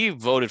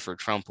voted for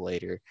Trump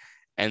later.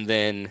 And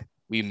then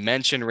we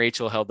mentioned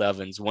Rachel Held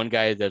Evans. One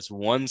guy does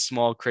one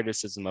small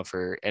criticism of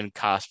her, and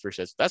Cosper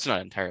says, that's not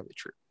entirely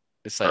true.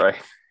 It's like, right.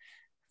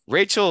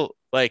 Rachel,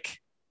 like,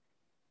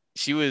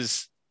 she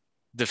was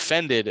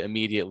defended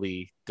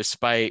immediately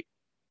despite,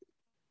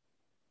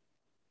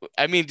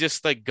 I mean,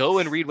 just like go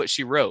and read what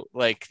she wrote.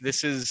 Like,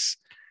 this is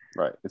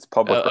right. It's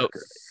public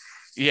record.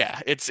 Yeah,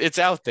 it's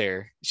out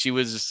there. She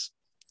was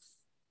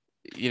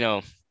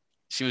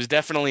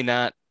definitely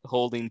not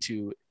holding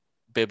to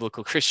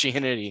biblical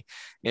Christianity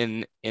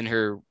in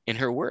her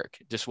work.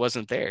 It just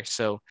wasn't there.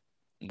 So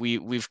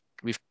we've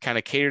kind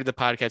of catered the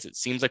podcast. It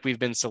seems like we've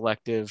been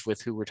selective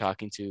with who we're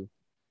talking to.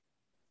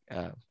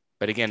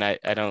 But again,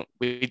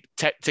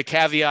 to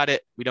caveat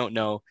it, we don't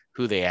know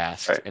who they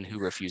asked right. and who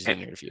refused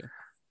an interview.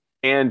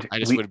 And I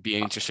just would be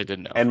interested to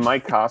know. And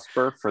Mike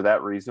Cosper, for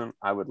that reason,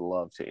 I would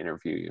love to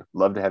interview you.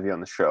 Love to have you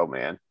on the show,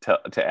 man,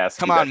 to ask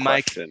Come you on, that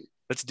Mike. question.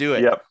 Let's do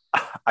it. Yep.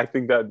 I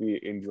think that'd be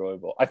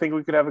enjoyable. I think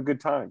we could have a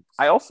good time.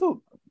 I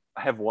also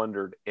have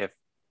wondered if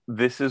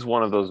this is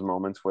one of those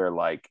moments where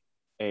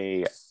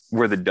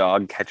where the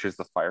dog catches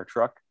the fire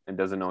truck and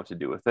doesn't know what to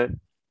do with it.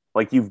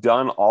 Like, you've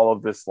done all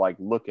of this, like,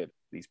 look at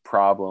these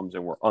problems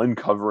and we're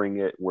uncovering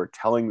it. We're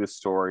telling this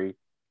story.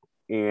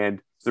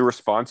 And the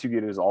response you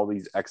get is all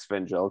these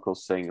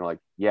ex-evangelicals saying, like,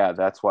 yeah,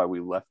 that's why we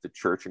left the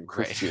church and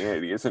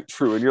Christianity right. isn't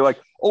true. And you're like,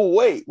 oh,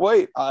 wait,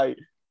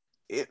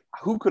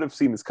 who could have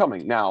seen this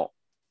coming? Now,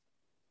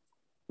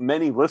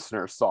 many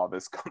listeners saw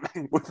this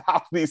coming with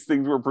how these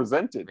things were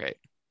presented. Right.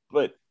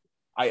 But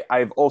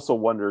I've also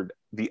wondered,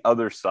 the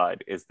other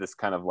side is this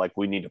kind of like,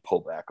 we need to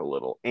pull back a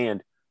little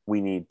and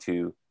we need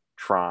to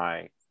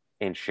try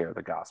and share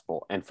the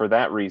gospel. And for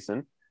that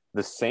reason,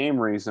 the same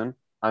reason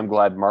I'm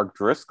glad Mark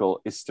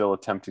Driscoll is still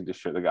attempting to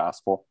share the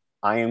gospel,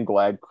 I am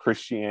glad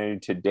Christianity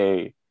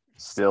Today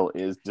still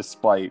is,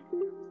 despite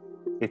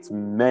its the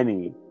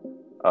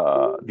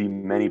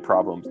many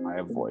problems I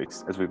have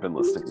voiced as we've been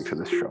listening to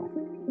this show.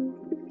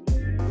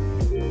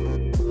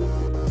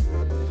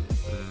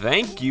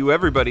 Thank you,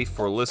 everybody,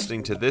 for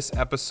listening to this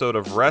episode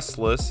of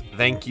Restless.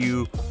 Thank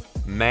you,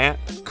 Matt,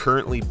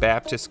 currently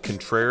Baptist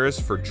Contreras,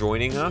 for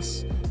joining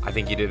us. I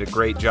think you did a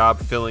great job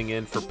filling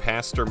in for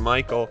Pastor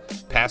Michael.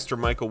 Pastor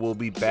Michael will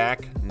be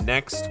back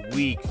next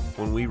week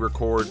when we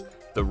record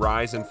The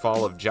Rise and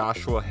Fall of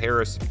Joshua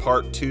Harris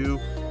Part 2,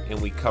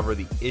 and we cover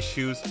the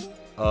issues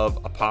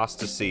of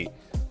apostasy.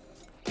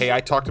 Hey,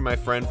 I talked to my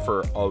friend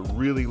for a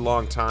really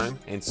long time,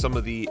 and some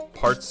of the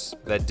parts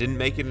that didn't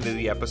make it into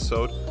the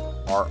episode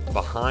are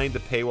behind the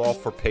paywall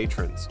for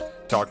patrons,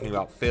 talking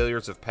about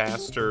failures of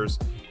pastors,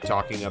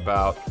 talking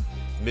about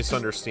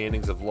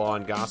misunderstandings of law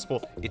and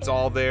gospel. It's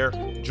all there.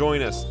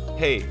 Join us.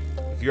 Hey,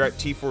 if you're at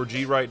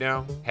T4G right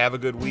now, have a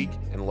good week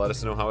and let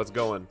us know how it's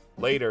going.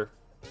 Later.